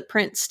ones that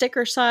print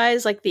sticker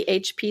size, like the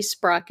HP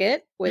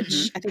Sprocket,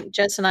 which I think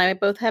Jess and I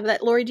both have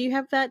that. Lauri, do you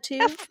have that too?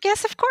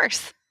 Yes, of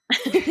course.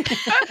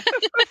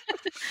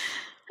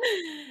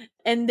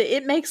 And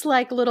it makes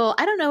like little,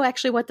 I don't know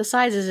actually what the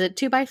size is. It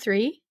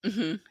 2x3?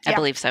 I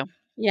believe so.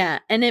 Yeah.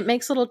 And it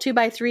makes little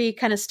 2x3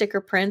 kind of sticker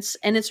prints.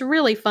 And it's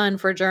really fun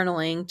for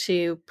journaling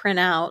to print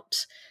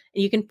out.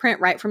 You can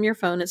print right from your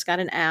phone. It's got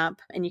an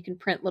app and you can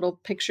print little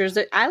pictures.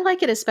 I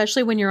like it,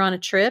 especially when you're on a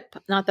trip.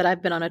 Not that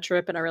I've been on a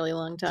trip in a really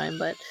long time,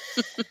 but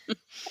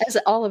as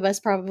all of us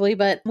probably.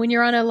 But when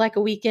you're on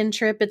a weekend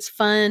trip, it's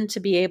fun to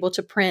be able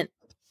to print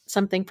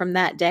something from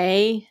that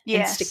day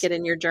and stick it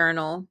in your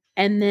journal.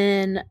 And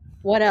then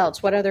what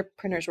else? What other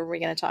printers were we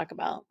going to talk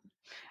about?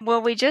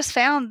 Well, we just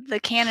found the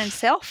Canon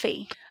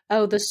Selfie.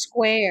 Oh, the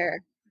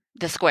Square.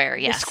 The Square,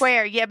 yes. The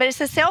Square, yeah, but it's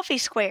the Selfie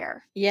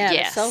Square. Yeah,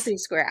 Yes. the Selfie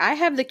Square. I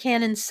have the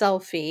Canon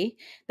Selfie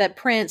that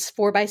prints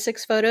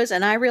 4x6 photos,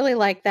 and I really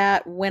like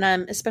that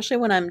especially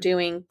when I'm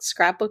doing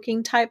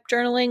scrapbooking type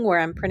journaling where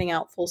I'm printing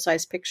out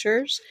full-size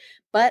pictures.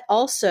 But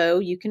also,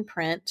 you can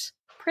print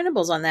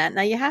printables on that.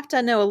 Now, you have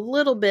to know a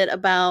little bit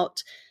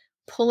about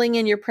pulling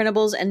in your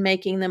printables and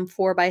making them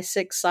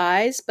 4x6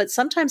 size. But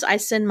sometimes I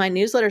send my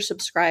newsletter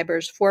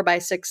subscribers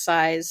 4x6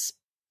 size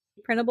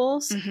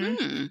printables.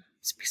 Mm-hmm.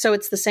 So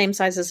it's the same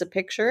size as a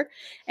picture,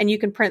 and you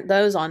can print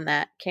those on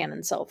that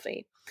Canon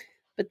Selfie.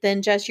 But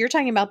then, Jess, you're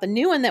talking about the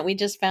new one that we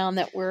just found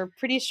that we're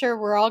pretty sure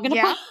we're all going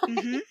to buy.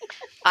 Mm-hmm.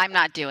 I'm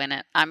not doing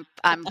it. I'm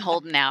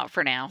holding out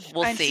for now.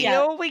 We'll see.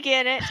 Until we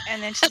get it,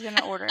 and then she's going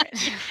to order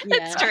it.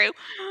 That's true.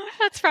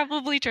 That's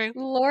probably true.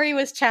 Lauri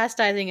was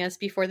chastising us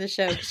before the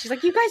show. She's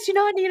like, you guys,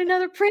 I need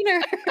another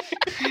printer.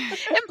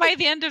 And by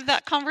the end of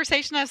that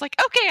conversation, I was like,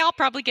 okay, I'll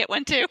probably get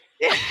one too.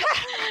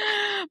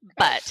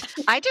 But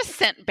I just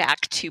sent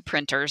back 2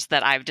 printers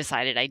that I've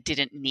decided I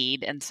didn't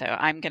need. And so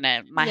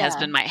my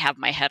husband might have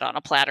my head on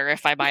a platter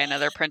if I buy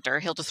another printer.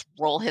 He'll just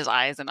roll his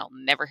eyes and I'll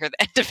never hear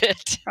the end of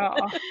it.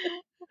 Oh.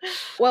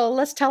 Well,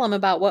 let's tell them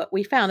about what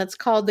we found. It's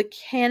called the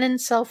Canon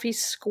Selfie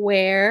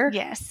Square.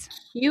 Yes.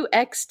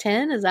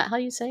 QX10. Is that how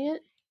you say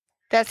it?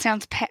 That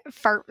sounds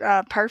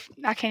perfect.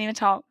 I can't even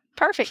talk.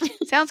 Perfect.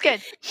 Sounds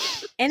good.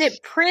 And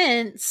it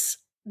prints,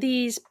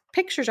 these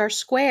pictures are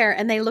square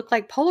and they look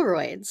like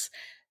Polaroids.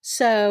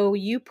 So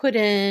you put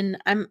in,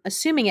 I'm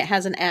assuming it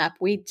has an app.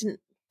 We didn't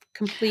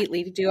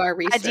completely do our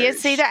research. I did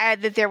see the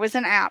ad that there was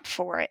an app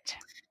for it.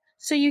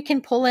 So you can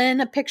pull in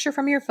a picture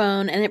from your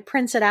phone and it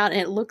prints it out and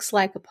it looks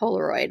like a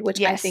Polaroid,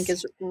 which I think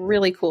is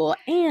really cool.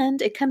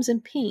 And it comes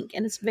in pink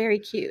and it's very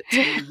cute.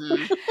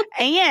 Mhm.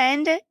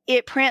 And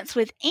it prints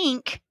with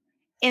ink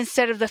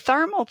instead of the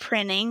thermal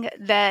printing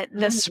that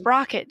the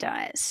Sprocket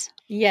does.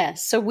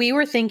 Yes. So we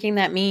were thinking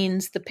that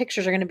means the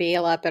pictures are going to be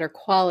a lot better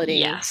quality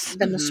Yes.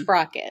 than the Mhm.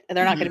 Sprocket. And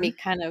they're not going to be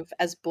kind of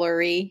as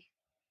blurry.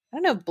 I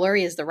don't know if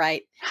blurry is the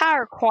right.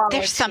 Higher quality.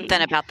 There's something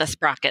about the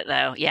Sprocket,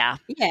 though. Yeah.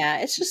 Yeah,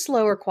 it's just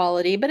lower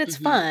quality, but it's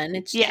Mhm. fun.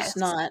 It's Yes. just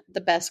not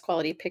the best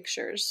quality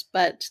pictures.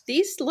 But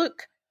these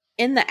look,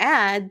 in the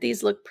ad,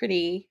 these look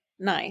pretty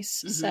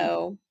nice. Mhm.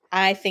 So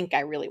I think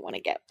I really want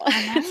to get one.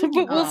 I know.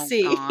 But we'll Oh,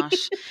 see.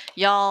 gosh.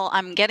 Y'all,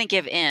 I'm going to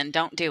give in.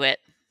 Don't do it.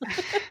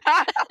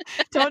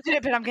 Don't do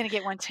it, but I'm going to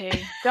get one too.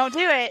 Don't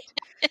do it.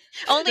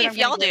 Only But if I'm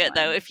y'all gonna do get it,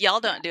 though. one. If y'all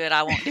don't do it,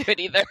 I won't do it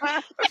either.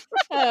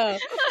 Oh,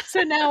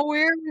 so now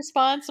we're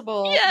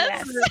responsible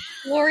Yes.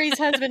 for Lauri's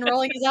husband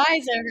rolling his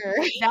eyes at her.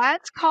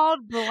 That's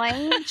called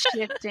blame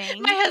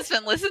shifting. My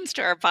husband listens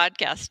to our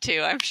podcast,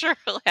 too. I'm sure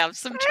he'll have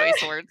some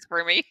choice words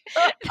for me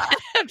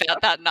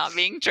about that not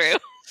being true.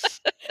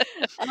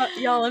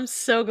 Y'all, I'm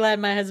so glad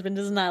my husband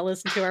does not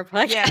listen to our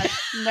podcast. Yes,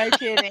 no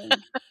kidding.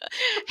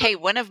 Hey,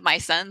 one of my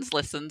sons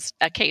listens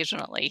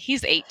occasionally.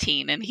 He's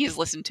 18 and he's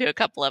listened to a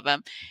couple of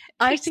them.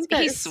 I He's- think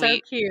that he's is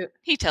sweet. so cute.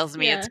 He tells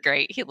me it's Yeah.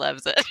 great. He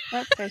loves it.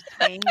 That's so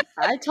sweet.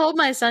 I told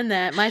my son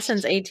that. My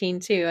son's 18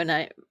 too. And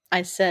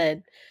I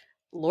said,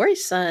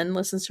 Lauri's son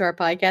listens to our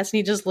podcast. And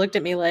he just looked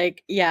at me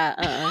like, yeah,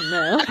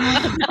 no.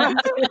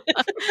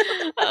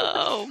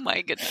 Oh,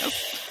 my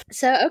goodness.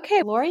 So,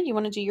 okay, Lauri, you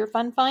want to do your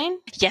fun find?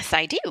 Yes,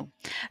 I do.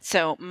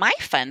 So my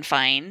fun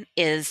find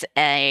is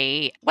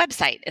a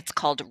website. It's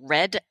called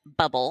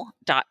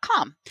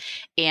redbubble.com.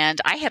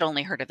 And I had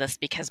only heard of this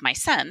because my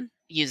son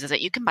uses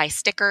it. You can buy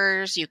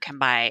stickers. You can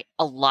buy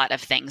a lot of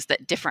things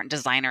that different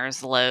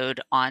designers load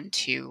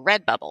onto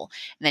Redbubble.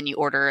 And then you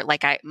order,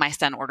 like my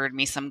son ordered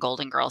me some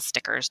Golden Girls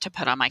stickers to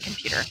put on my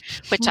computer,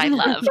 which I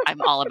love.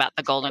 I'm all about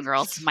the Golden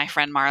Girls. My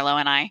friend Marlo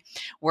and I,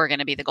 we're going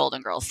to be the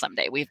Golden Girls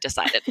someday. We've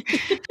decided.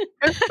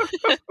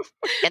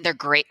 And they're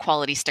great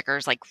quality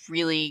stickers, like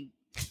really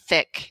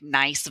thick,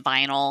 nice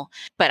vinyl.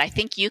 But I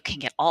think you can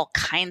get all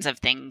kinds of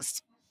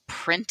things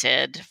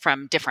printed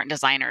from different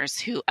designers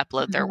who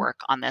upload their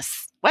work on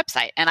this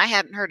website. And I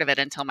hadn't heard of it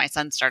until my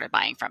son started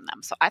buying from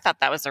them. So I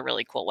thought that was a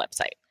really cool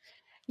website.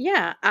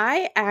 Yeah,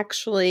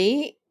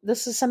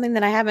 this is something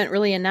that I haven't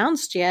really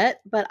announced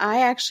yet, but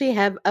I actually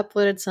have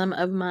uploaded some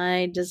of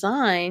my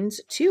designs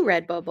to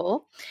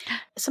Redbubble.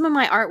 Some of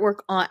my artwork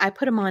I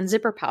put them on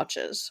zipper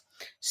pouches.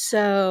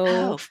 So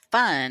Oh,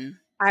 fun.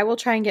 I will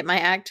try and get my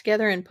act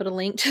together and put a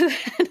link to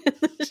that in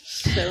the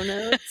show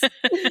notes.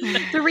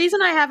 The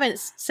reason I haven't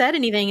said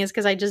anything is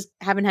because I just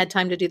haven't had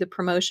time to do the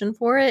promotion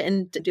for it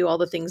and to do all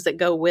the things that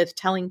go with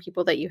telling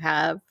people that you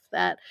have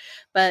that.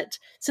 But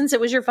since it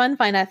was your fun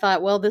find, I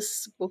thought, well,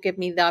 this will give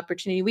me the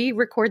opportunity. We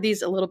record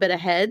these a little bit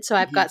ahead, so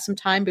I've got some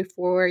time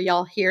before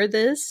y'all hear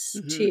this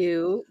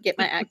to get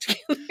my act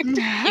together.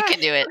 You can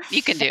do it.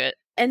 You can do it.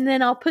 And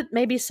then I'll put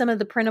maybe some of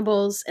the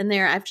printables in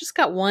there. I've just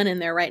got one in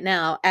there right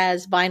now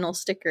as vinyl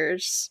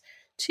stickers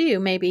too.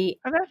 Maybe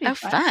Oh, that'd be Oh,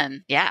 fun.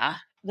 fun. Yeah.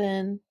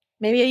 then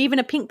maybe even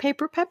a pink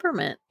paper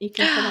peppermint you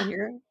can put on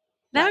your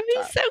That would be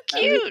laptop. so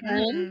That'd be cute.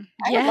 fun.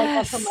 I would like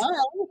that for Yes.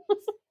 mine.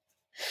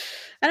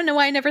 I don't know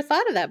why I never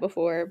thought of that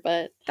before,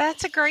 but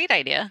That's a great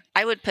idea.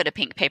 I would put a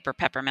pink paper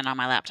peppermint on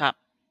my laptop.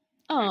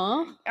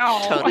 aw.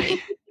 Oh,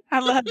 Totally. I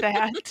love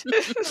that.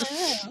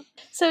 Yeah.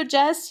 So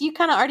Jess, you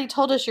kind of already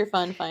told us your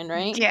fun find,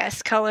 right?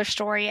 Yes, color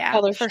story app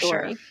Color for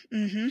Story. sure.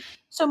 Mm-hmm.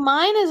 So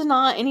mine is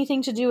not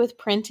anything to do with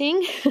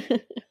printing.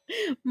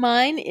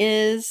 Mine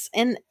is,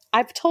 and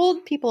I've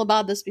told people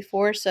about this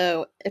before,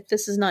 so if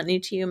this is not new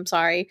to you, I'm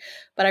sorry,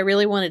 but I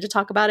really wanted to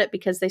talk about it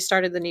because they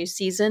started the new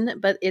season,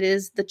 but it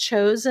is The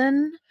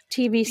Chosen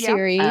TV Yep.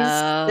 series.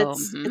 Oh,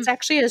 It's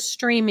actually a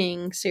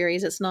streaming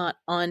series. It's not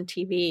on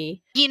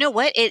TV. You know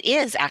what? It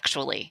is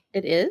actually.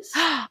 It is?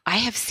 I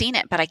have seen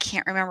it, but I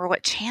can't remember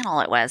what channel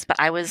it was. But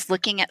I was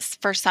looking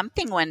for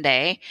something one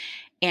day,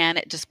 and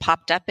it just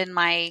popped up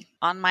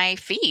on my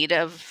feed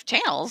of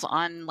channels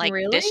on like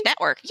Really? Dish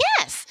Network.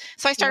 Yes.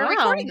 So I started Wow.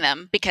 recording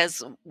them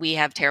because we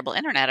have terrible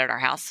internet at our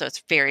house, so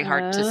it's very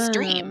hard to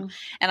stream. Oh.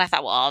 And I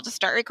thought, well, I'll just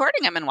start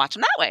recording them and watch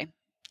them that way.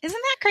 Isn't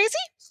that crazy?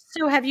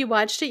 So have you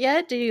watched it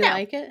yet? Do you No.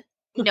 like it?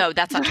 No,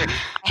 that's not true.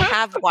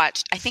 I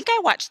think I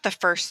watched the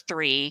first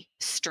 3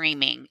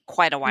 streaming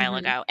quite a while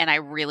ago, and I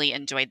really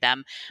enjoyed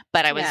them,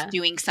 but I was Yeah.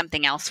 doing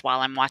something else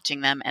while I'm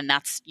watching them, and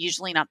that's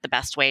usually not the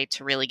best way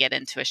to really get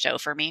into a show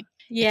for me.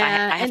 Yeah.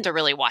 I have and- to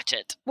really watch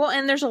it. Well,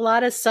 and there's a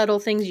lot of subtle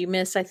things you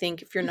miss, I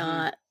think, if you're Mhm.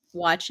 not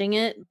watching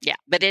it. Yeah,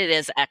 but it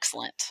is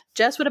excellent.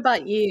 Jess, what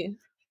about you?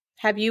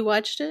 Have you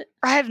watched it?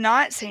 I have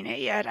not seen it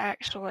yet,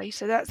 actually.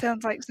 So that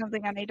sounds like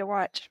something I need to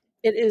watch.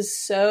 It is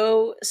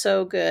so,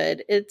 so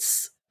good.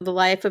 It's the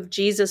life of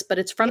Jesus, but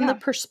it's from the Yeah.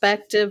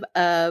 perspective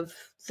of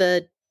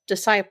the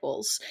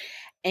disciples.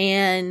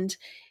 And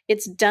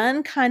it's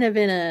done kind of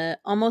in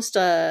almost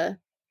a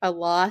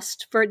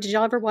Lost for did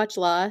y'all ever watch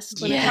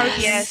Lost? When it Oh,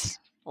 happened? yes.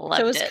 Loved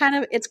So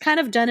it. it's kind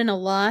of done in a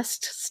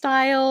Lost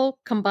style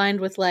combined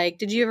with like,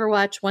 did you ever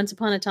watch Once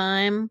Upon a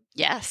Time?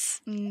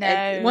 Yes.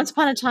 No. Once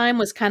Upon a Time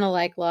was kind of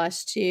like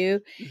Lost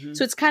too. Mhm.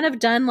 So it's kind of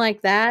done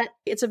like that.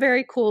 It's a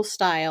very cool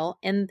style.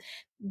 And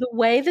the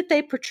way that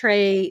they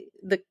portray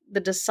the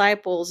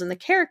disciples and the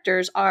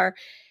characters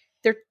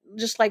they're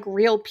just like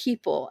real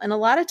people. And a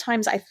lot of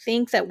times I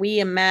think that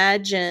we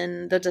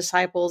imagine the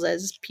disciples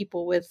as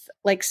people with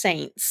like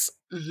saints,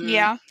 Mhm.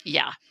 Yeah.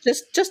 Yeah.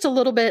 just a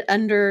little bit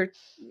under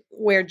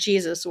where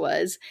Jesus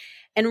was.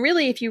 And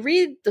really, if you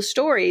read the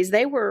stories,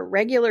 they were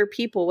regular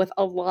people with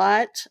a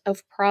lot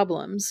of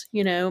problems.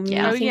 You know, I mean,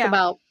 Yeah. you Oh, think yeah.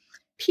 about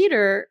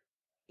Peter,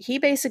 he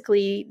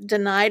basically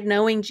denied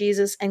knowing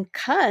Jesus and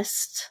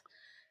cussed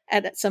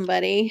at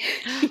somebody,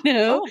 you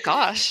know. Oh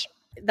gosh.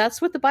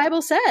 That's what the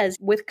Bible says.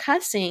 With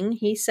cussing,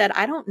 he said,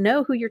 I don't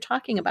know who you're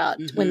talking about.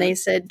 When they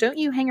said, don't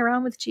you hang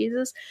around with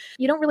Jesus?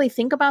 You don't really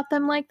think about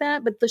them like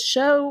that. But the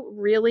show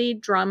really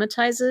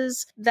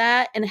dramatizes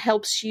that and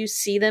helps you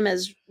see them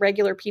as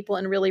regular people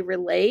and really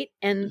relate.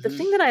 And the Mhm.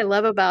 thing that I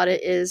love about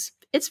it is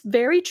it's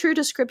very true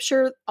to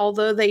scripture,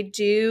 although they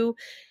do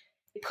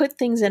put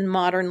things in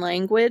modern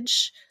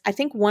language. I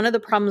think one of the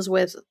problems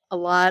with a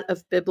lot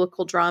of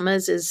biblical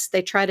dramas is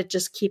they try to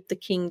just keep the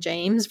King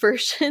James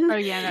version. Oh,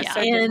 yeah. That's Yeah. so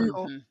And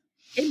difficult. Mhm.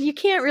 and you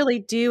can't really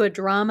do a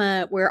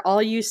drama where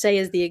all you say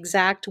is the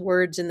exact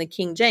words in the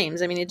King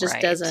James. I mean, it just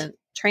Right. doesn't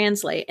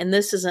translate. And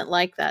this isn't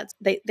like that.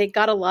 They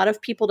got a lot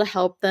of people to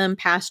help them,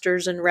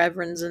 pastors and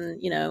reverends and,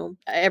 you know,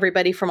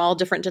 everybody from all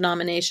different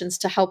denominations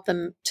to help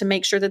them to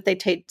make sure that they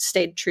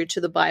stayed true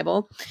to the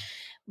Bible.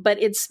 But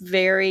it's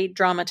very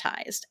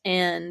dramatized.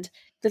 And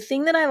the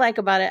thing that I like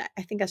about it,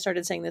 I think I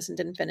started saying this and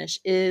didn't finish,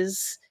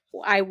 is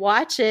I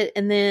watch it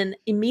and then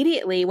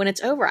immediately when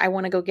it's over, I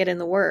want to go get in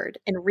the Word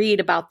and read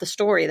about the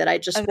story that I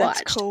just Oh, that's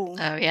watched. cool.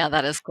 Oh yeah,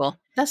 that is cool.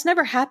 That's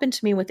never happened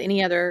to me with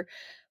any other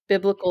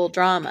biblical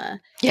drama.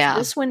 Yeah.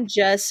 This one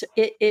just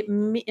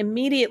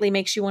immediately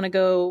makes you want to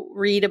go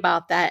read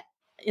about that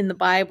in the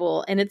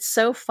Bible, and it's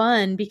so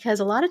fun because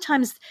a lot of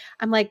times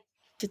I'm like,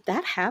 did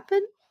that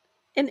happen?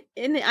 And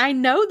I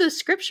know the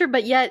scripture,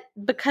 but yet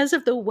because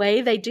of the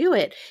way they do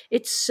it,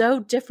 it's so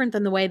different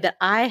than the way that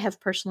I have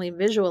personally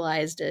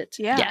visualized it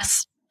Yeah.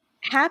 Yes.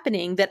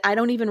 happening that I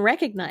don't even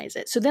recognize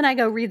it. So then I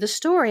go read the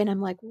story and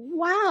I'm like,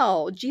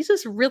 wow,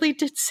 Jesus really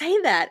did say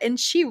that. And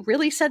she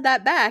really said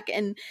that back.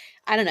 And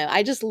I don't know.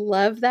 I just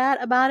love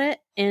that about it.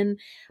 And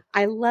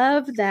I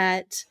love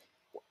that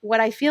what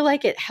I feel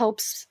like it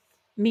helps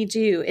me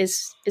do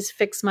is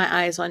fix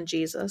my eyes on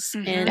Jesus.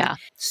 Mhm. And Yeah.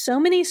 so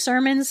many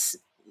sermons,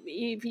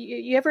 if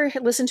you ever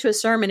listen to a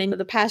sermon and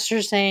the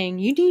pastor's saying,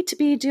 you need to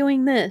be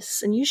doing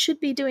this and you should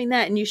be doing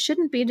that and you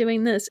shouldn't be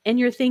doing this. And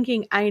you're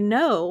thinking, I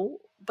know,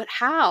 but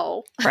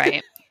how?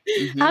 Right.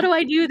 How Mhm. do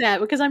I do that?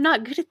 Because I'm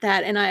not good at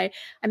that. And I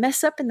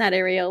mess up in that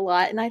area a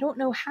lot and I don't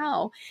know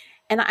how.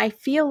 And I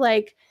feel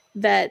like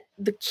that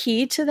the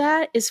key to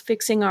that is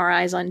fixing our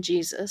eyes on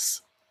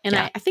Jesus. And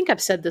Yeah. I think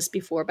I've said this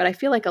before, but I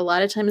feel like a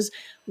lot of times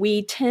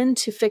we tend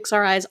to fix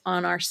our eyes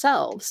on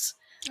ourselves.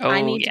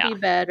 I Oh need yeah. to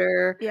be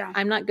better. Yeah.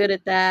 I'm not good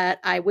at that.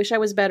 I wish I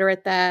was better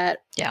at that.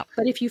 Yeah.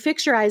 But if you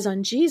fix your eyes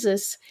on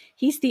Jesus,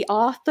 he's the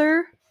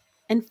author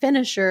and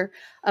finisher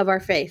of our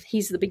faith.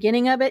 He's the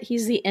beginning of it,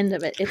 he's the end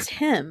of it. It's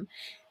him.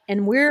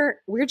 And we're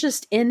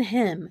just in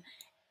him.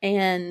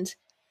 And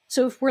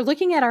so if we're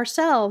looking at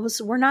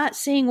ourselves, we're not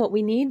seeing what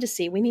we need to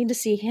see. We need to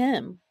see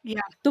him. Yeah.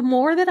 The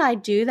more that I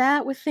do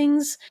that with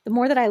things, the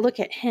more that I look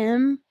at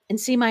him and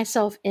see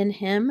myself in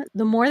him,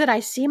 the more that I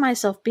see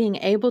myself being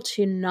able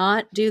to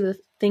not do the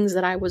things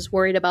that I was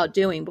worried about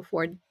doing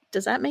before.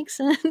 Does that make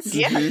sense?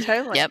 Yeah, Mhm.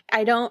 totally. Yep.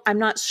 I'm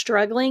not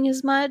struggling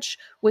as much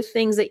with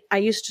things that I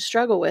used to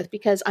struggle with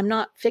because I'm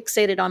not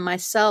fixated on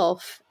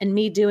myself and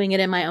me doing it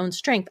in my own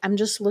strength. I'm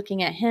just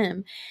looking at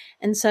him.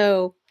 And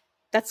so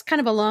that's kind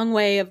of a long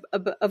way of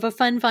a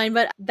fun find,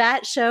 but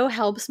that show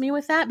helps me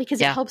with that because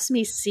Yeah. it helps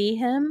me see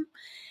him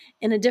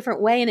in a different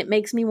way. And it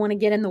makes me want to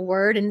get in the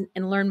word and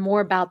learn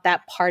more about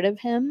that part of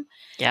him.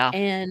 Yeah.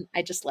 And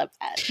I just love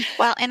that.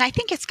 Well, and I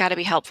think it's got to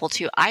be helpful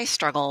too. I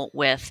struggle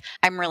with,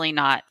 I'm really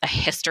not a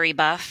history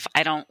buff.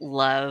 I don't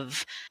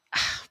love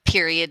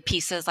period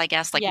pieces, I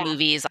guess, like Yeah.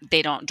 movies.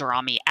 They don't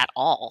draw me at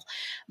all.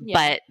 Yeah.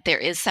 But there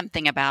is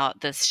something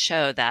about this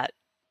show that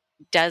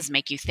does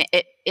make you think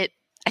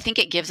I think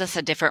it gives us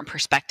a different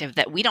perspective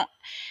that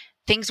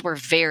things were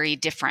very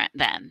different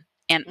then.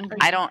 And Mhm.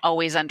 I don't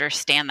always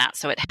understand that.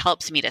 So it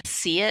helps me to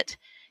see it.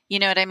 You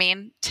know what I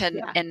mean?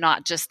 Yeah. And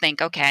not just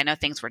think, okay, I know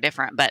things were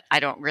different, but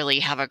I don't really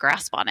have a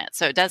grasp on it.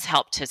 So it does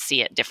help to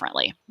see it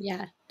differently.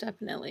 Yeah,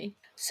 definitely.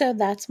 So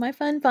that's my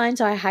fun find.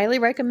 So I highly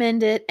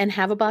recommend it, and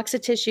have a box of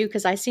tissue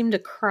because I seem to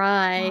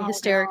cry Oh,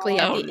 hysterically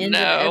at no. the end Oh,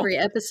 of no. every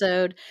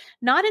episode.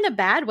 Not in a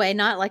bad way,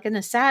 not like in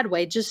a sad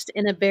way, just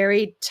in a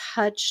very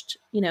touched,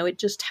 it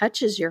just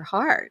touches your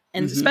heart.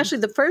 And Mhm. especially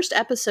the first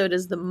episode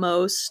is the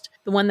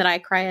one that I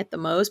cry at the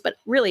most, but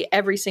really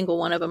every single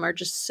one of them are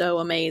just so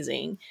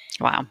amazing.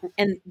 Wow.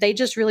 And they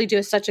just really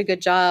do such a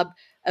good job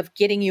of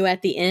getting you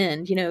at the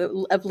end,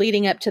 of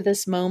leading up to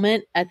this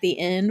moment at the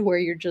end where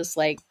you're just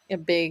like a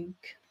big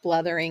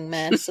blathering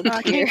mess of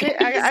I can't tears.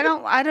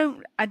 do,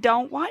 I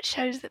don't watch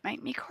shows that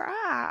make me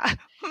cry.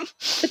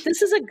 But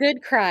this is a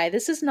good cry.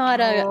 This is not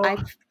a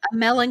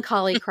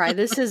melancholy cry.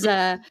 This is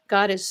a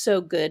God is so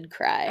good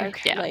cry.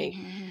 Okay. Yeah.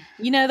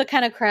 Like, the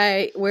kind of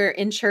cry where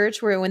in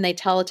church where when they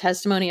tell a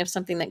testimony of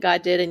something that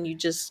God did and you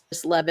just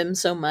love him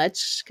so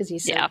much because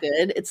he's so Yeah.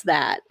 good. It's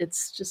that.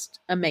 It's just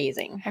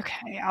amazing.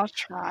 Okay, I'll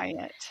try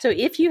it. So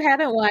if you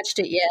haven't watched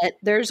it yet,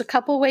 there's a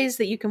couple ways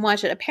that you can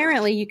watch it.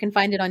 Apparently, you can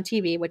find it on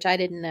TV, which I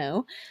didn't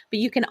know. But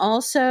you can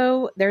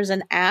also, there's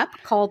an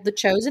app called the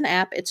Chosen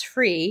app. It's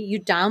free.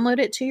 You download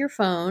it to your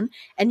phone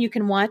and you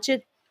can watch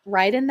it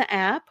right in the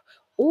app.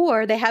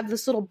 Or they have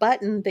this little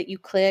button that you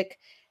click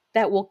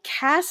that will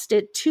cast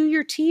it to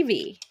your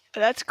TV.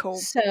 That's cool.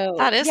 So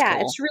That is yeah,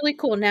 cool. it's really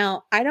cool.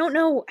 Now, I don't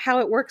know how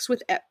it works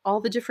with all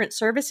the different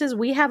services.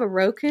 We have a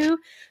Roku.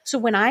 So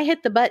when I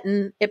hit the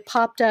button, it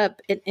popped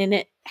up and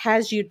it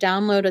has you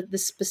download the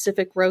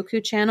specific Roku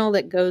channel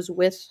that goes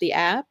with the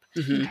app.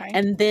 Mhm. Okay.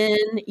 And then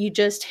you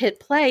just hit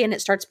play and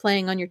it starts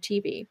playing on your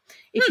TV.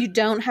 If you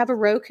don't have a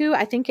Roku,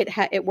 I think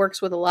it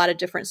works with a lot of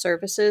different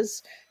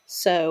services.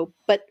 So,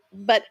 but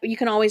you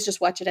can always just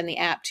watch it in the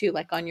app too,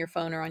 like on your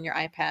phone or on your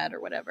iPad or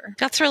whatever.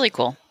 That's really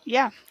cool.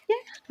 Yeah. Yeah.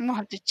 I'm gonna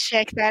have to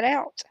check that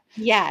out.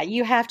 Yeah,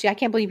 you have to. I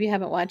can't believe you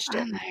haven't watched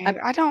I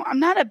it. know. I'm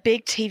not a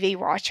big TV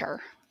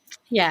watcher.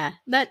 Yeah,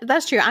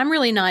 that's true. I'm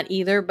really not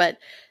either, but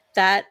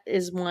that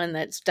is one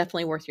that's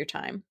definitely worth your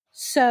time.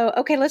 So,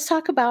 okay, let's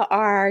talk about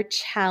our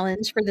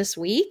challenge for this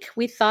week.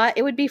 We thought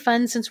it would be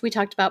fun since we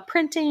talked about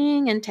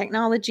printing and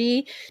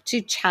technology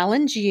to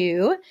challenge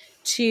you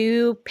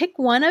to pick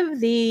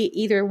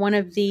either one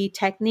of the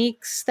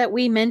techniques that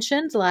we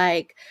mentioned,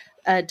 like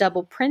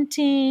double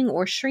printing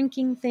or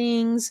shrinking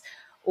things,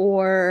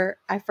 or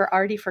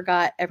already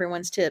forgot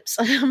everyone's tips.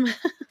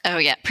 Oh,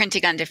 yeah.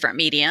 Printing on different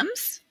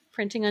mediums.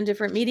 Printing on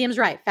different mediums,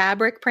 right?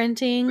 Fabric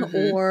printing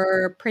Mhm.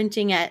 or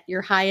printing at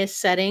your highest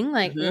setting,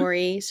 like Mhm.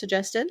 Lauri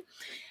suggested.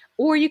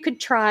 Or you could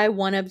try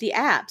one of the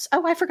apps.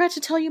 Oh, I forgot to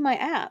tell you my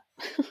app.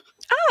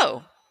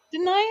 Oh,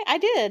 Didn't I? I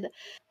did.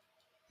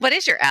 what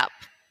is your app?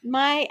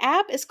 My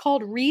app is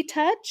called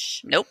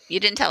Retouch. Nope, you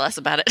didn't tell us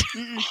about it.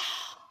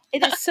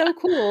 It is so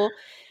cool.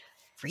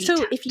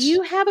 So if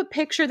you have a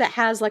picture that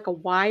has like a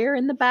wire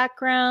in the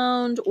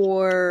background,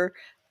 or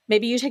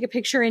maybe you take a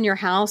picture in your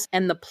house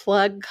and the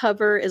plug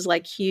cover is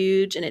like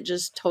huge and it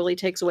just totally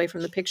takes away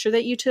from the picture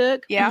that you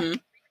took. Yeah. Mhm.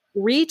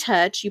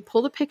 Retouch, you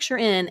pull the picture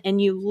in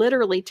and you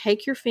literally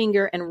take your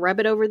finger and rub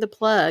it over the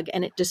plug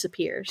and it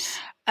disappears.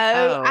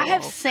 Oh, I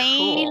have Oh,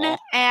 seen cool.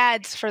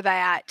 ads for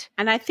that.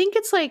 And I think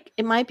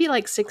it might be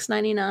like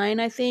 $6.99,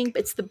 I think.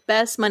 It's the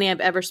best money I've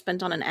ever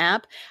spent on an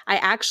app. I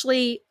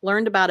actually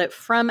learned about it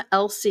from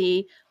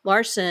Elsie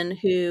Larson,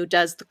 who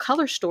does the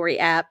Color Story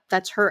app.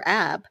 That's her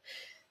app.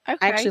 Okay.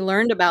 I actually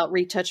learned about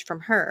Retouch from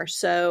her.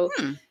 So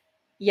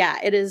yeah,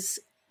 it is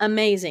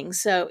amazing.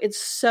 So it's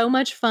so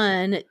much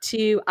fun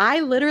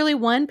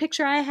one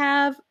picture I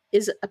have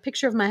is a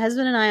picture of my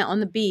husband and I on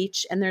the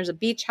beach, and there's a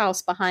beach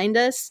house behind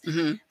us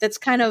Mhm. that's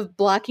kind of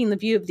blocking the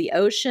view of the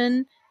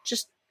ocean,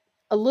 just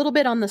a little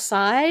bit on the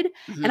side.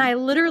 Mhm. And I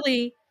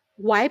literally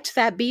wiped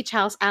that beach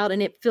house out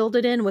and it filled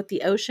it in with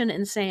the ocean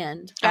and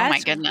sand. Oh my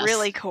That's goodness.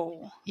 really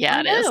cool. Yeah,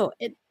 it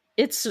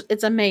is.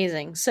 It's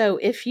amazing. So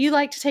if you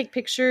like to take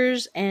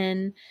pictures,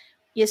 and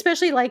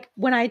especially like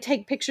when I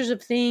take pictures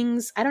of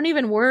things, I don't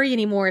even worry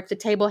anymore if the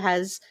table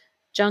has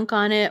junk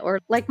on it, or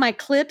like my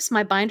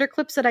binder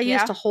clips that I use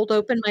Yeah. to hold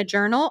open my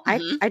journal.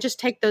 Mhm. I just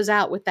take those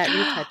out with that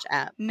Retouch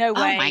app. No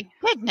Oh way. my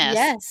goodness.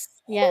 Yes.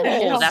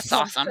 Oh, that's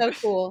awesome. So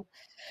cool.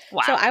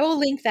 Wow. So I will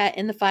link that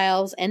in the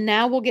files. And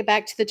now we'll get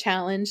back to the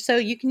challenge. So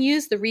you can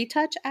use the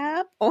Retouch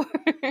app or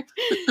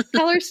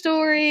Color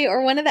Story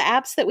or one of the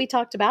apps that we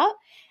talked about,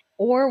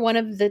 or one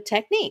of the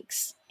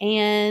techniques.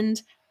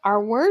 And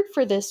our word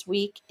for this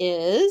week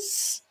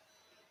is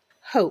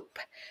hope.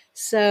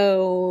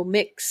 So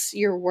mix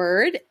your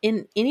word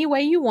in any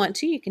way you want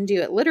to. You can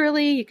do it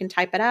literally. You can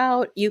type it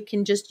out. You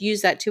can just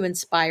use that to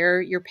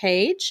inspire your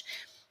page,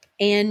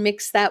 and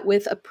mix that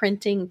with a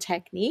printing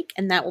technique.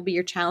 And that will be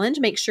your challenge.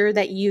 Make sure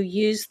that you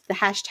use the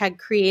hashtag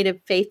Creative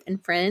Faith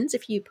and Friends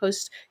if you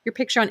post your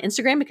picture on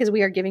Instagram, because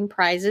we are giving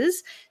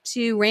prizes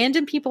to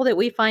random people that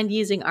we find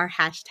using our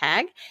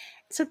hashtag.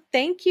 So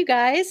thank you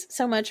guys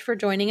so much for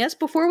joining us.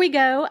 Before we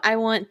go, I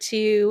want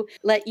to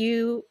let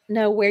you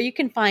know where you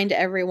can find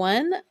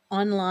everyone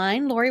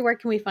online. Lauri, where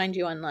can we find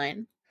you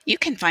online? You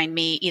can find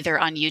me either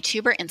on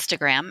YouTube or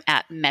Instagram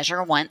at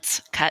Measure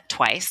Once, Cut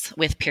Twice,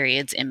 with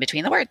periods in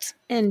between the words.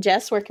 And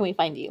Jess, where can we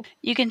find you?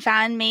 You can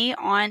find me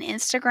on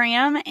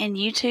Instagram and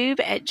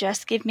YouTube at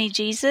Just Give Me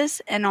Jesus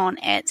and on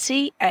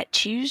Etsy at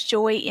Choose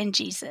Joy in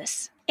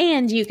Jesus.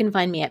 And you can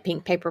find me at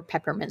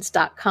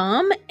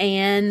pinkpaperpeppermints.com.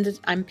 And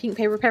I'm Pink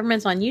Paper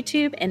Peppermints on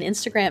YouTube and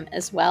Instagram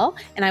as well.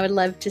 And I would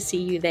love to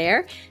see you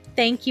there.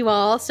 Thank you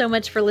all so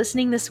much for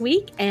listening this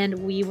week, and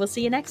we will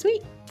see you next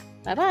week.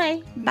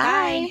 Bye-bye.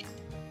 Bye.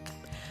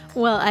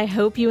 Well, I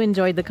hope you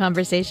enjoyed the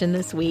conversation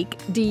this week.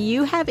 Do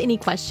you have any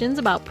questions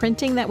about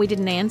printing that we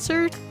didn't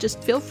answer?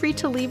 Just feel free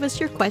to leave us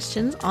your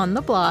questions on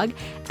the blog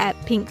at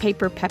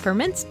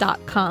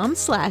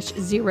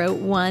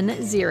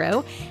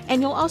pinkpaperpeppermints.com/010.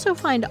 And you'll also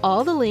find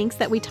all the links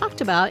that we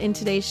talked about in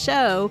today's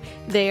show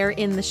there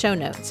in the show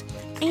notes.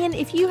 And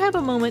if you have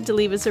a moment to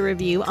leave us a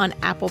review on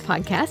Apple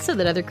Podcasts so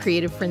that other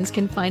creative friends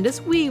can find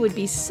us, we would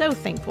be so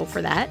thankful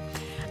for that.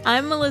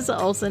 I'm Melissa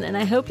Ohlson, and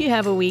I hope you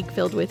have a week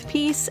filled with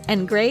peace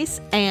and grace,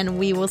 and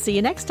we will see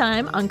you next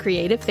time on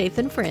Creative Faith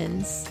and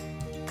Friends.